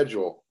this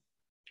schedule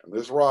and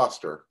this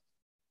roster,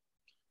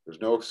 there's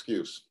no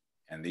excuse.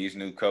 And these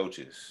new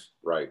coaches.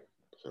 Right.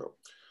 So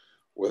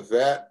with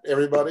that,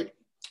 everybody,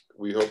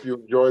 we hope you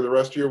enjoy the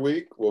rest of your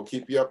week. We'll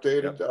keep you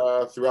updated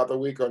throughout the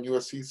week on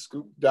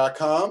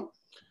uscscoop.com.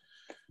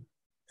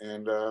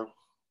 And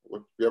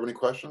if you have any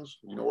questions,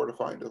 you know where to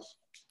find us.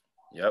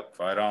 Yep.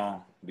 Fight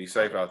on. Be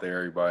safe out there,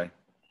 everybody.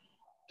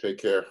 Take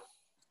care.